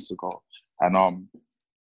couple of weeks ago, and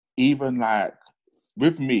even like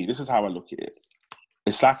with me, this is how I look at it.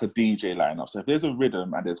 It's like a DJ lineup. So if there's a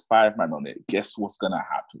rhythm and there's 5 men on it, guess what's gonna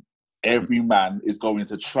happen? Every man is going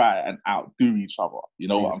to try and outdo each other. You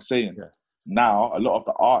know what I'm saying? Yeah. Now, a lot of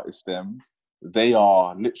the artists, they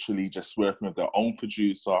are literally just working with their own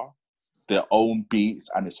producer, their own beats,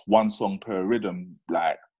 and it's one song per rhythm.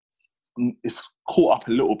 Like, it's caught up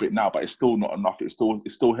a little bit now, but it's still not enough. It's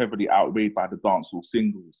still heavily outweighed by the dancehall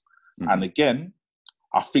singles. And again,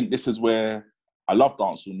 I think this is where I love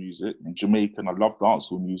dancehall music. In Jamaican, I love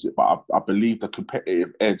dancehall music, but I believe the competitive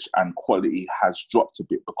edge and quality has dropped a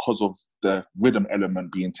bit because of the rhythm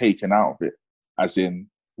element being taken out of it. As in,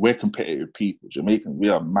 we're competitive people. Jamaicans, we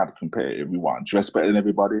are mad competitive. We want to dress better than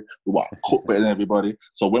everybody. We want to cook better than everybody.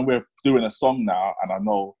 So when we're doing a song now, and I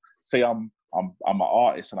know, say I'm an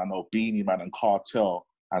artist, and I know Beanie Man and Cartel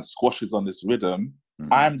and Squash is on this rhythm,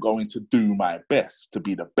 I'm going to do my best to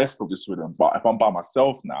be the best of this rhythm. But if I'm by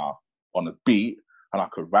myself now on a beat and I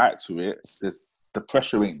could write to it, the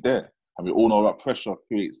pressure ain't there. And we all know that pressure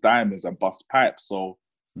creates diamonds and bust pipes. So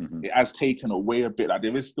it has taken away a bit. Like,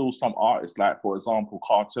 there is still some artists, like, for example,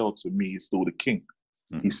 Cartel to me is still the king.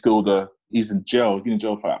 He's in jail. He's been in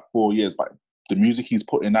jail for like 4 years, but the music he's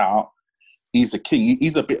putting out, he's the king.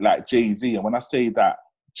 He's a bit like Jay-Z. And when I say that,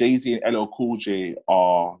 Jay-Z and LL Cool J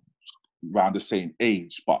are around the same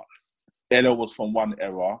age, but LL was from one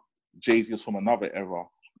era, Jay-Z was from another era.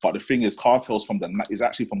 But the thing is, Cartel's is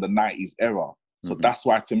actually from the 90s era. So that's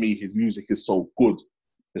why, to me, his music is so good.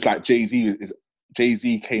 It's like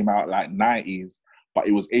Jay-Z came out like 90s, but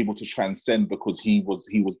he was able to transcend because he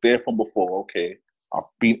was there from before. Okay, I've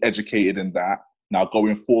been educated in that. Now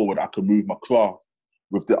going forward, I can move my craft.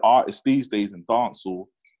 With the artists these days in dancehall,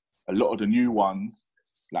 a lot of the new ones,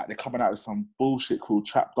 like, they're coming out with some bullshit called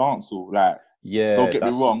trap dancehall. Like, don't get me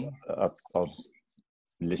wrong. I was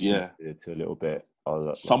listening to a little bit.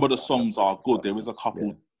 Some of the songs are good. There is a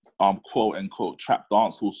couple, quote unquote, trap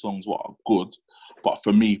dancehall songs what are good. But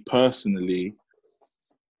for me personally,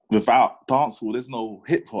 without dancehall, there's no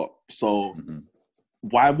hip hop. So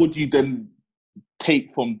why would you then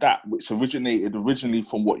take from that, which originated originally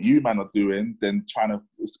from what you man are doing, then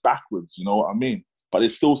it's backwards, you know what I mean? But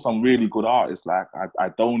there's still some really good artists, like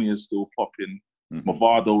Idonia is still popping.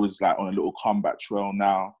 Movado is like on a little comeback trail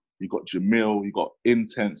now. You got Jamil, you got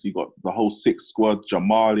Intense, you got the whole 6 Squad,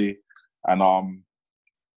 Jamali, and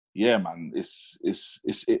yeah, man,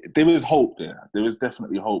 there is hope there. There is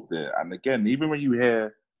definitely hope there. And again, even when you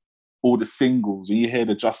hear all the singles, when you hear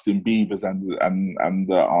the Justin Biebers and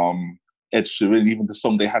the Ed Sheeran, even the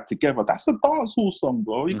song they had together, that's a dancehall song,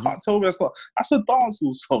 bro. You can't tell me that's not. That's a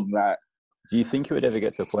dancehall song. Like, do you think it would ever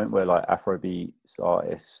get to a point where like Afrobeat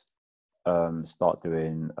artists start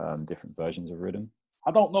doing different versions of rhythm?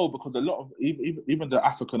 I don't know, because a lot of even the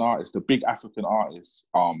African artists, the big African artists,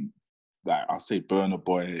 like I say, Burna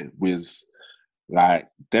Boy, Wiz, like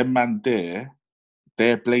them man there,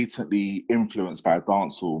 they're blatantly influenced by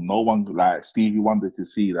dancehall. No one, like Stevie Wonder, can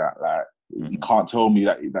see that. Like, you can't tell me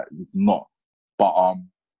that it's not. But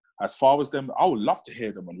as far as them, I would love to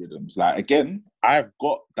hear them on rhythms. Like, again, I've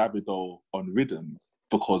got Davido on rhythms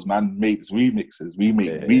because man makes remixes. We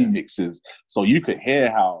make remixes, so you could hear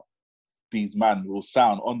how these man will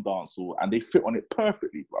sound on dancehall, and they fit on it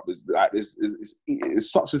perfectly, bro. It's like it's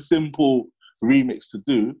such a simple remix to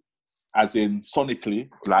do, as in sonically,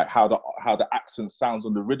 like how the accent sounds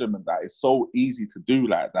on the rhythm, and that is so easy to do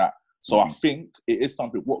like that. So I think it is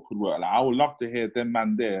something what could work. Like, I would love to hear them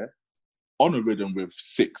man there on a rhythm with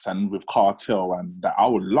Six and with Cartel, and that I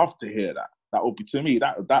would love to hear that. That would be, to me,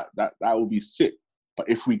 that would be sick. But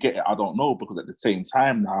if we get it, I don't know, because at the same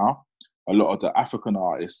time now, a lot of the African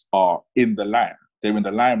artists are in the light. They're in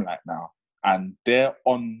the limelight now, and they're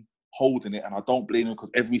on holding it. And I don't blame them,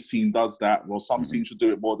 because every scene does that. Well, some scenes should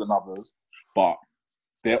do it more than others, but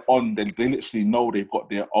they're on. They literally know they've got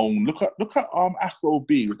their own. Look at Afro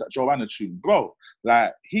B with that Joanna tune, bro.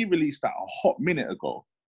 Like, he released that a hot minute ago,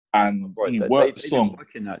 and he worked the song. Been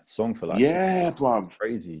working that song for like, yeah, bro,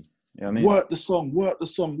 crazy. You know what I mean? Work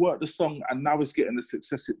the song, and now it's getting the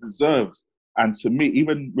success it deserves. And to me,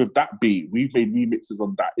 even with that beat, we've made remixes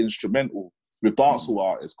on that instrumental with dancehall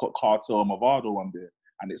artists, got Cartel and Movado on there,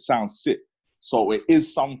 and it sounds sick. So it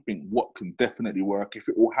is something what can definitely work. If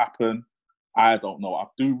it will happen, I don't know. I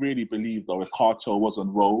do really believe, though, if Cartel was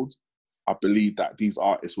on road, I believe that these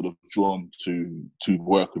artists would have drawn to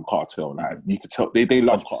work with Cartel. Like, you could tell they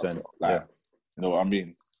love Cartel. Like, you know what I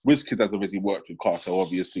mean? Wizkid has already worked with Cartel,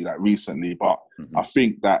 obviously, like recently, but I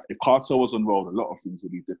think that if Cartel was on road, a lot of things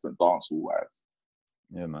would be different dancehall wise.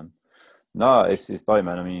 Yeah, man. No, it's dope,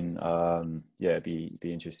 man. I mean, yeah, it'd be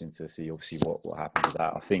interesting to see, obviously, what happens with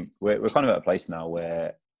that. I think we're kind of at a place now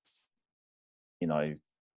where, you know,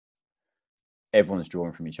 everyone's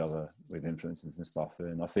drawing from each other with influences and stuff,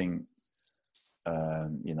 and I think,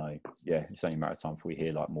 you know, yeah, it's only a matter of time before we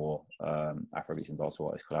hear like more Afrobeats and dancehall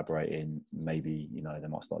artists collaborating. Maybe, you know, they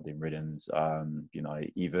might start doing rhythms. You know,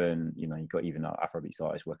 even, you know, you've got even Afrobeats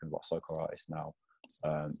artists working with like soca artists now.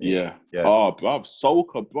 Yeah. Oh, bruv,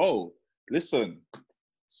 soca, bro. Listen,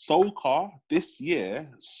 soca this year,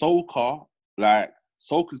 like,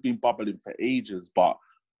 soca's been bubbling for ages, but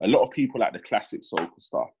a lot of people like the classic soca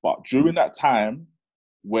stuff. But during that time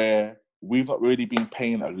where we've already been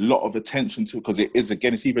paying a lot of attention to, because it is,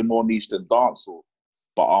 again, it's even more niche than dancehall.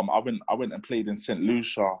 But I went and played in St.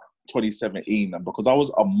 Lucia 2017, and because I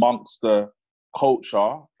was amongst the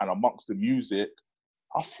culture and amongst the music,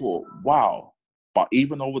 I thought, wow. But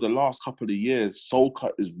even over the last couple of years,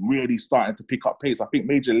 soca is really starting to pick up pace. I think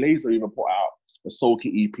Major Lazer even put out a soca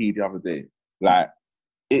EP the other day. Like,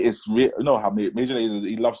 it is real. You know how Major Lazer,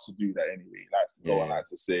 he loves to do that anyway. He likes to go and like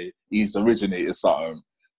to say he's originated something,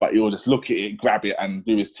 but he'll just look at it, grab it, and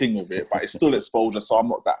do his thing with it. But it's still exposure, so I'm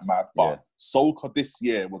not that mad. But soca this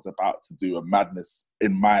year was about to do a madness,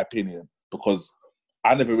 in my opinion, because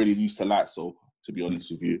I never really used to like soca, to be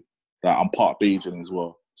honest with you. Like, I'm part Bajan as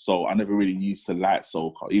well, so I never really used to like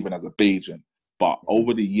soca, even as a Bajan. But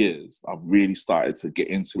over the years, I've really started to get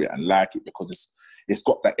into it and like it, because it's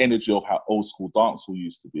got that energy of how old school dancehall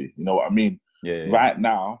used to be. You know what I mean? Right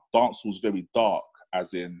now, dancehall's very dark,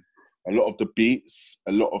 as in a lot of the beats,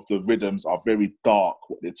 a lot of the rhythms are very dark,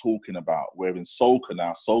 what they're talking about. Where in soca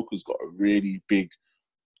now, soca's got a really big,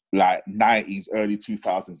 like, 90s, early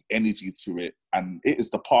 2000s energy to it. And it is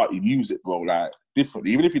the party music, bro, like,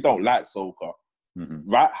 differently. Even if you don't like soca,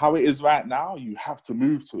 right, how it is right now, you have to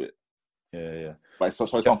move to it. But so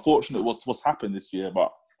it's unfortunate what's happened this year,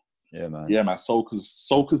 but yeah, man,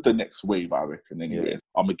 soca's the next wave, I reckon, anyway.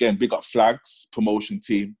 Again, big up Flags promotion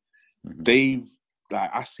team. They've, like,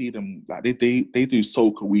 I see them, like, they do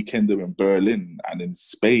soca weekender in Berlin and in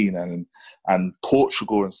Spain and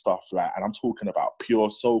Portugal and stuff, like, and I'm talking about pure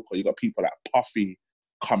soca. You got people like Puffy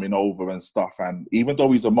coming over and stuff, and even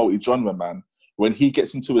though he's a multi-genre man, when he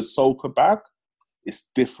gets into his soca bag, it's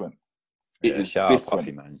different. It is different.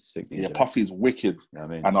 Puffy, man. Sick DJ. Puffy's wicked. You know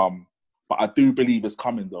what I mean? And but I do believe it's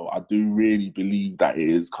coming, though. I do really believe that it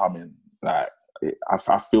is coming. Like,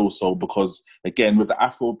 I feel so, because again, with the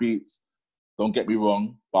Afro beats, don't get me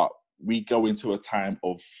wrong, but we go into a time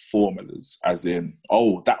of formulas, as in,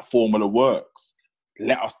 oh, that formula works.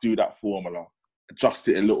 Let us do that formula, adjust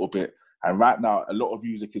it a little bit. And right now, a lot of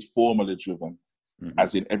music is formula driven,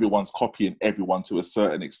 as in everyone's copying everyone to a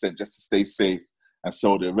certain extent just to stay safe and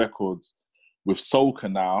sell their records. With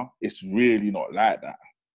soca now, it's really not like that.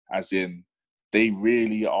 As in, they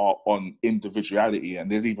really are on individuality,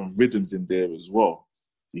 and there's even rhythms in there as well.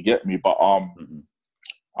 You get me? But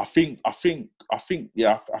I think soca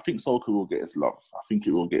will get its love. I think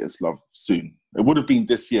it will get its love soon. It would have been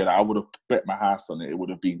this year. I would have bet my house on it. It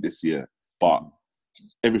would have been this year. But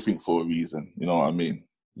everything for a reason. You know what I mean?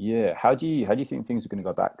 Yeah. How do you think things are going to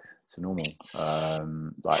go back to normal?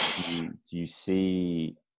 Like, do you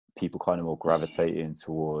see people kind of more gravitating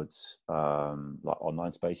towards like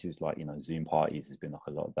online spaces, like, you know, Zoom parties has been like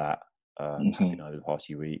a lot of that happening over the past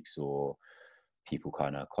few weeks, or people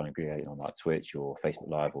kind of congregating on like Twitch or Facebook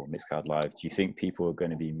Live or Mixcloud Live? Do you think people are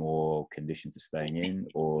going to be more conditioned to staying in,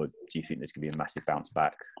 or do you think there's going to be a massive bounce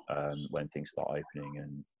back when things start opening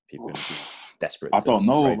and people are going to be desperate? I don't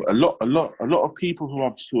know. A lot of people who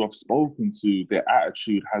I've spoken to, their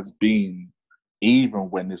attitude has been, even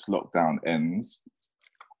when this lockdown ends,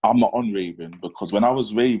 I'm not on raving, because when I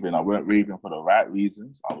was raving, I weren't raving for the right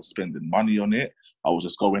reasons. I was spending money on it. I was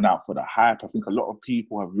just going out for the hype. I think a lot of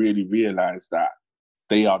people have really realised that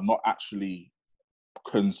they are not actually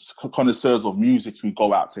connoisseurs of music who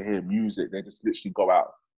go out to hear music. They just literally go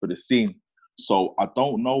out for the scene. So I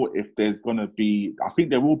don't know if there's going to be... I think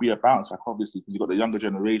there will be a bounce back, obviously, because you've got the younger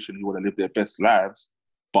generation who want to live their best lives.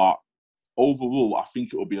 But overall, I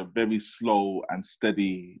think it will be a very slow and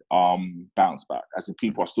steady bounce back, as in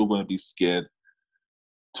people are still going to be scared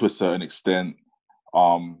to a certain extent.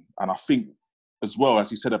 And I think, as well, as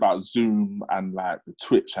you said about Zoom and like the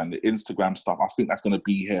Twitch and the Instagram stuff, I think that's going to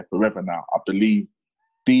be here forever now. I believe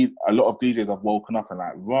a lot of DJs have woken up and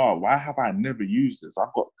like, wow, why have I never used this?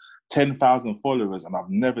 I've got 10,000 followers and I've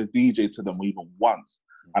never DJed to them even once.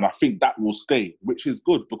 And I think that will stay, which is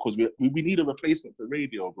good, because we need a replacement for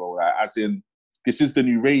radio, bro. Like, as in, this is the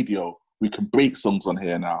new radio. We can break songs on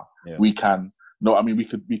here now. Yeah. We can, no, I mean, we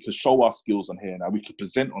could show our skills on here now. We could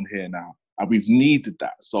present on here now, and we've needed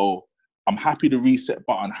that. So I'm happy the reset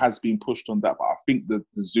button has been pushed on that, but I think the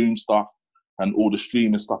Zoom stuff and all the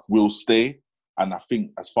streaming stuff will stay. And I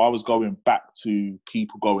think as far as going back to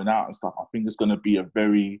people going out and stuff, I think it's going to be a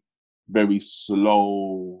very, very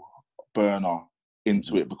slow burner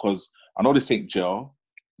into it, because I know this ain't jail.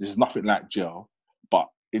 This is nothing like jail, but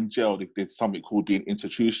in jail, there's something called being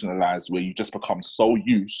institutionalized, where you just become so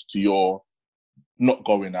used to your not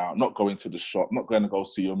going out, not going to the shop, not going to go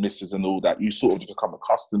see your missus and all that. You sort of just become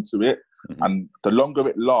accustomed to it. And the longer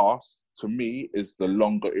it lasts, to me, is the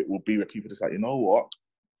longer it will be where people just like, you know what?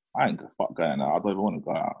 I ain't gonna fuck going out. I don't even want to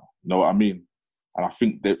go out. You know what I mean? And I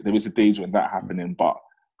think there is a danger in that happening, but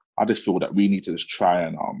I just feel that we need to just try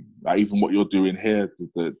and like even what you're doing here,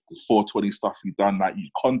 the 420 stuff you've done, like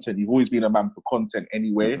content. You've always been a man for content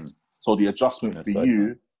anyway. So the adjustment for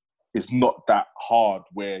you is not that hard,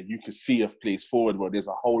 where you can see a place forward where there's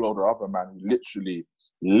a whole load of other man who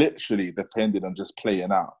literally depended on just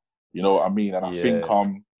playing out. You know what I mean? And I think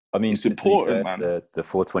I mean, it's important, fair, man. The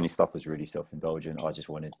 420 stuff was really self-indulgent. I just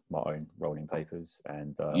wanted my own rolling papers,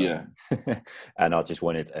 and and I just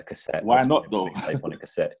wanted a cassette. Why not though? Mixtape on a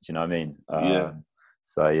cassette. Do you know what I mean?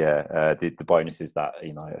 So the bonus is that,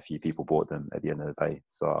 you know, a few people bought them at the end of the day,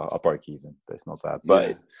 so I broke even. But it's not bad.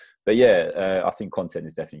 But I think content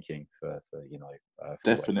is definitely king for you know.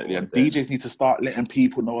 Definitely, and DJs need to start letting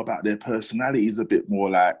people know about their personalities a bit more.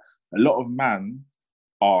 Like, a lot of man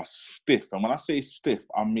are stiff, and when I say stiff,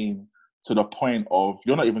 I mean to the point of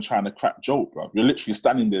you're not even trying to crack joke, bro. You're literally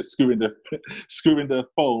standing there screwing the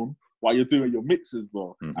phone while you're doing your mixes,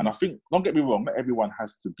 bro. And I think, don't get me wrong, not everyone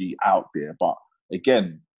has to be out there, but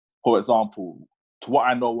again, for example, to what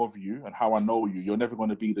I know of you and how I know you, you're never going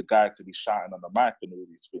to be the guy to be shouting on the mic and all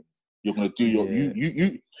these things. You're going to do your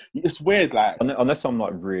you. It's weird, like, unless I'm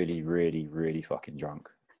like really, really, really fucking drunk.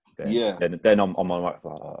 Then I'm on my mic.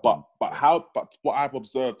 But what I've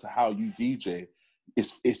observed to how you DJ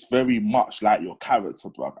is, it's very much like your character,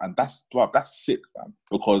 bruv. And that's sick, man.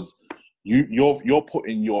 Because you're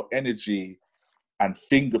putting your energy and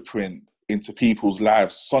fingerprint into people's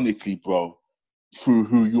lives sonically, bro, through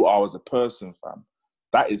who you are as a person, fam.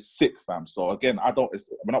 That is sick, fam. So again,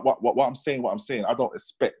 what I'm saying, I don't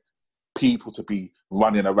expect people to be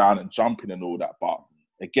running around and jumping and all that. But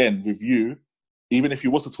again, with you, even if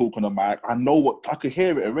you was to talk on the mic, I could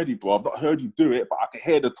hear it already, bro. I've not heard you do it, but I can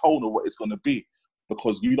hear the tone of what it's going to be.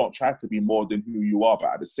 because you don't try to be more than who you are,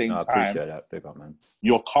 but at the same I time, appreciate that. Big up, man.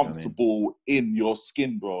 you're comfortable in your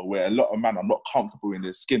skin, bro, where a lot of men are not comfortable in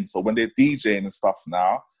their skin. So when they're DJing and stuff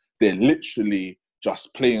now, they're literally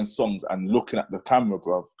just playing songs and looking at the camera,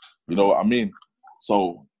 bro. You know what I mean?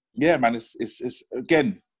 So, yeah, man, it's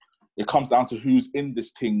again, it comes down to who's in this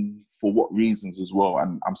thing for what reasons as well.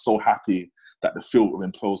 And I'm so happy that the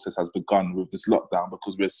filtering process has begun with this lockdown,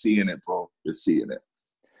 because we're seeing it, bro. We're seeing it.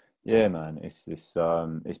 Yeah, man. It's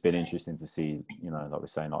been interesting to see, you know, like we're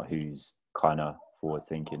saying, like who's kind of forward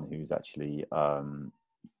thinking, who's actually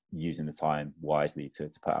using the time wisely to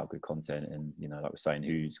put out good content, and, you know, like we're saying,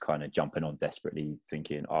 who's kind of jumping on desperately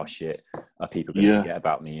thinking, oh shit, are people going to forget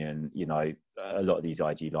about me? And, you know, a lot of these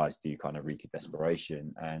IG lives do kind of reek of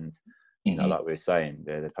desperation, and, you know, like we were saying,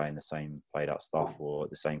 they're playing the same played out stuff or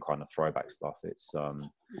the same kind of throwback stuff. It's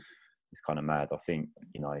kind of mad. I think,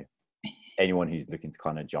 you know, anyone who's looking to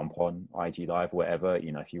kind of jump on IG live, whatever,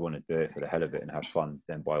 you know, if you want to do it for the hell of it and have fun,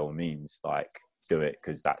 then by all means, like, do it,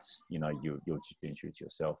 because that's, you know, you're just being true to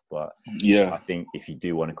yourself. But I think if you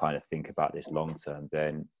do want to kind of think about this long term,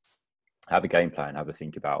 then have a game plan, have a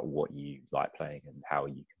think about what you like playing and how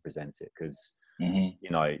you can present it, because you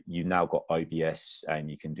know, you now got OBS and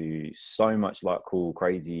you can do so much like cool,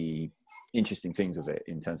 crazy, interesting things with it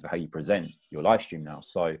in terms of how you present your live stream now.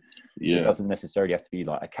 So it doesn't necessarily have to be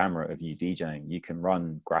like a camera of you DJing. You can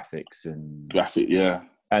run graphics and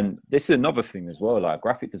and this is another thing as well, like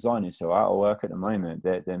graphic designers who are out of work at the moment,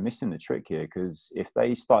 they're missing the trick here, because if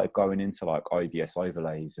they started going into like OBS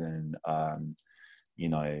overlays and you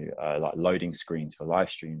know, like loading screens for live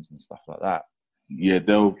streams and stuff like that, it's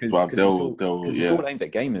all aimed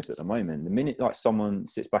at gamers at the moment. The minute like someone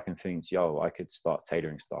sits back and thinks, yo, I could start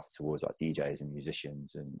tailoring stuff towards like DJs and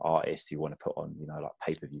musicians and artists who want to put on, you know, like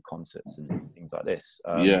pay-per-view concerts and things like this,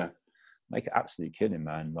 make it absolutely killing,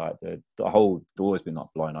 man. Like the whole door has been like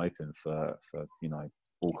blown open for you know,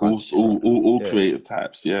 all kinds all creative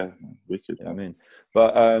types. Wicked. I mean,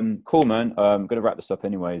 but cool, man. I'm gonna wrap this up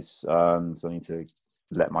anyways, so I need to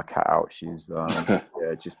let my cat out. She's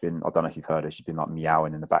just been, I don't know if you've heard her, she's been like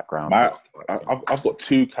meowing in the background. I've got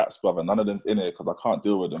 2 cats, brother. None of them's in here because I can't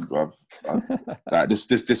deal with them, bruv. Like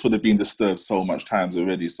this would have been disturbed so much times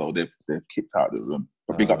already, so they've kicked out the room.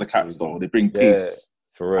 But big up the cats though. They bring peace.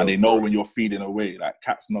 For real, and they know when you're feeding away. Like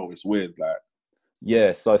cats know it's weird. Like,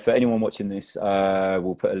 yeah. So for anyone watching this,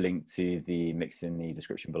 we'll put a link to the mix in the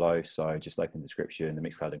description below. So just open the description, the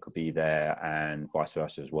Mixcloud link will be there, and vice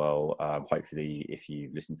versa as well. Hopefully, if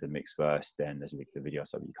you listen to the mix first, then there's a link to the video,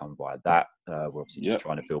 so you come via that. We're obviously just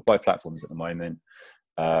trying to build both platforms at the moment.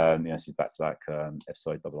 This is back to back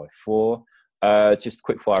episode 004. Just a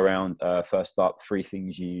quick fire round. First up, 3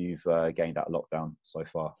 things you've gained out of lockdown so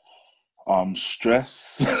far.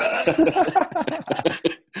 Stress.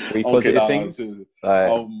 3 positive things.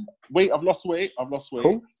 Weight. I've lost weight.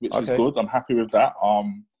 Cool. Which is good. I'm happy with that.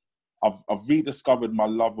 I've rediscovered my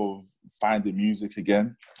love of finding music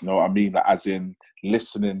again. You know what I mean? Like, as in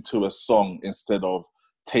listening to a song instead of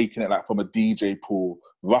taking it like from a DJ pool,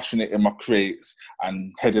 rushing it in my crates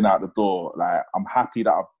and heading out the door. Like, I'm happy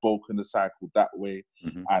that I've broken the cycle that way.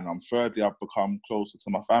 And thirdly, I've become closer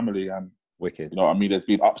to my family. And wicked. You know what I mean? There's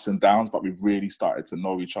been ups and downs, but we've really started to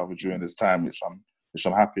know each other during this time, which I'm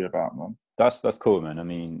happy about, man. That's cool, man. I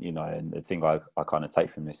mean, you know, and the thing I kind of take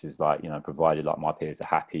from this is like, you know, provided like my peers are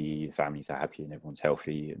happy, families are happy, and everyone's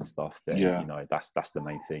healthy and stuff, then you know, that's the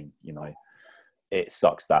main thing. You know, it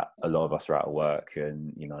sucks that a lot of us are out of work,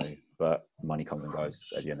 and you know, but money comes and goes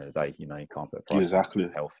at the end of the day. You know, you can't put a price on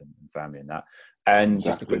health and family and that. And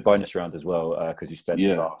just a quick bonus round as well, because you spent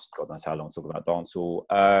the last God knows how long talking about dancehall.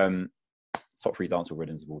 Top 3 dancehall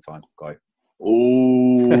rhythms of all time. Go.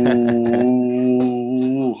 Oh,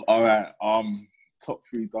 all right. Top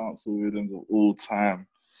 3 dancehall rhythms of all time.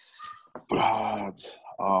 Blood.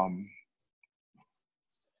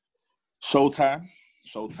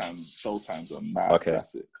 Showtime's a mad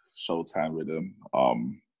classic. Showtime rhythm.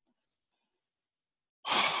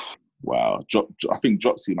 Wow. I think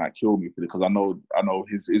Dropsy might kill me for it, because I know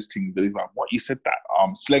his thing. He's like, what, you said that?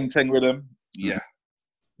 Slang Tang rhythm. Yeah.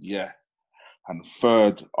 And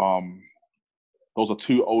third, those are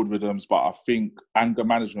 2 old rhythms, but I think Anger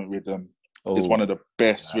Management rhythm is one of the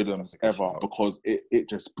best rhythms ever, because it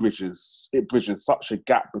just bridges such a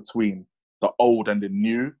gap between the old and the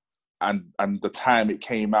new, and the time it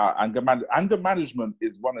came out. Anger Management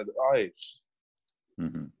is one of the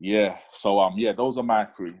yeah. So those are my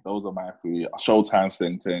 3. Showtime,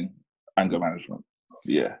 Sling Ting, Anger Management.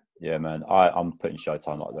 Yeah. Yeah, man. I'm putting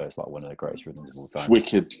Showtime up there. It's like one of the greatest rhythms of all time.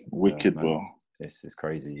 It's wicked, bro. It's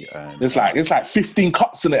crazy. And, it's like 15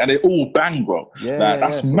 cuts in it, and they all bang, bro. Yeah,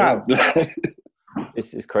 that's mad.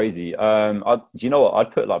 It's crazy. Do you know what?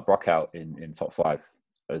 I'd put like Brock out in top 5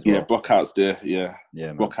 as Yeah, well. Brockout's there. Yeah,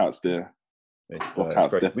 Yeah, man. Brockout's there. It's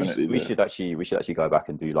Brockout's great. definitely We there. should actually go back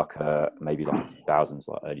and do like maybe like a 2000s,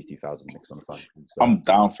 like early 2000s mix on the phone. I'm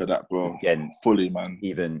down for that, bro. Because again, Fully, man.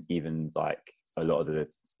 even like a lot of the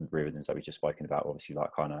rhythms that we just spoken about, obviously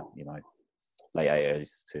like kind of, you know, late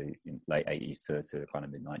 80s to kind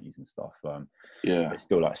of mid 90s and stuff. Yeah. There's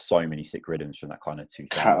still like so many sick rhythms from that kind of 2000s.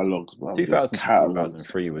 Catalogs, bro. 2000 to Catalogs.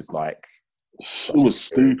 2003 was like It was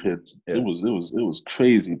stupid. Yeah. It was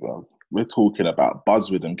crazy, bro. We're talking about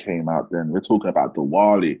Buzz Rhythm came out then. We're talking about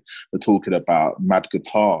Diwali. We're talking about Mad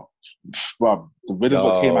Guitar. Bro, the rhythms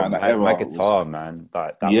that came out in that era. Mad Guitar, man.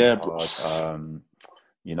 That yeah, was hard.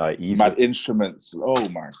 You know, even Mad Instruments. Oh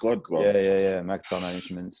my god, bro. Yeah. Mad Guitar, Mad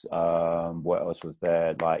Instruments. What else was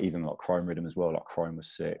there? Like even like Chrome Rhythm as well. Like Chrome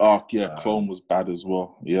was sick. Oh yeah, Chrome was bad as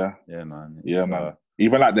well. Yeah. Yeah, man. Yeah, man.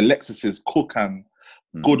 Even like the Lexuses, Cook and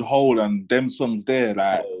Good Hole and them songs there,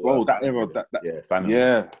 like bro, that era, that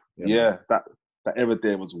era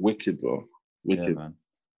there was wicked, bro. Wicked. Yeah, man.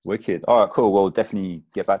 Wicked. All right, cool. Well, definitely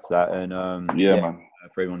get back to that. And man.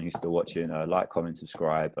 For everyone who's still watching, like, comment,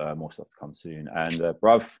 subscribe. More stuff to come soon. And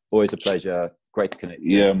bruv, always a pleasure. Great to connect.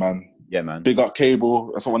 Yeah, man. Yeah, man. Big up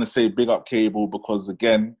Cable. That's what I want to say. Big up Cable, because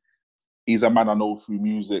again, he's a man I know through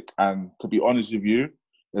music. And to be honest with you,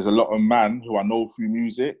 there's a lot of men who I know through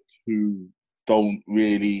music who don't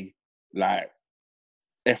really like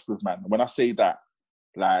F with man. When I say that,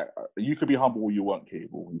 like, you could be humble all you want,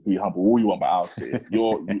 Cable. You can be humble all you want, but I'll say it.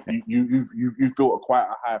 You've built quite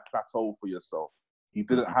a high plateau for yourself. You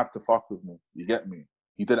didn't have to fuck with me. You get me?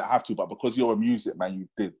 You didn't have to, but because you're a music man, you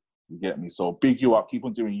did. You get me? So big you up. Keep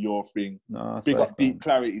on doing your thing. Big up Deep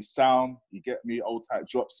Clarity Sound. You get me? Old type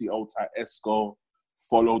Dropsy, old type Esco.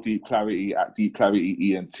 Follow Deep Clarity at Deep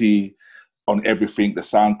Clarity ENT on everything. The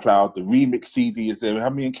SoundCloud, the remix CD is there. How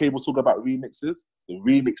many in Cable talk about remixes? The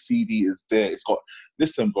remix CD is there. It's got,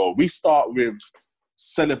 listen, bro, we start with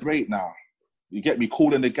Celebrate now. You get me?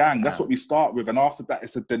 Calling the Gang. That's what we start with. And after that,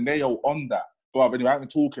 it's a Deneo on that. Bro, anyway, I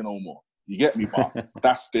haven't talking no more. You get me? But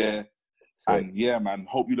that's there. And yeah, man,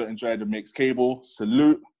 hope you don't enjoy the mix. Cable,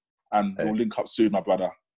 salute. And we'll link up soon, my brother.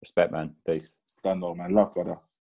 Respect, man. Peace. Done though, man. Love, brother.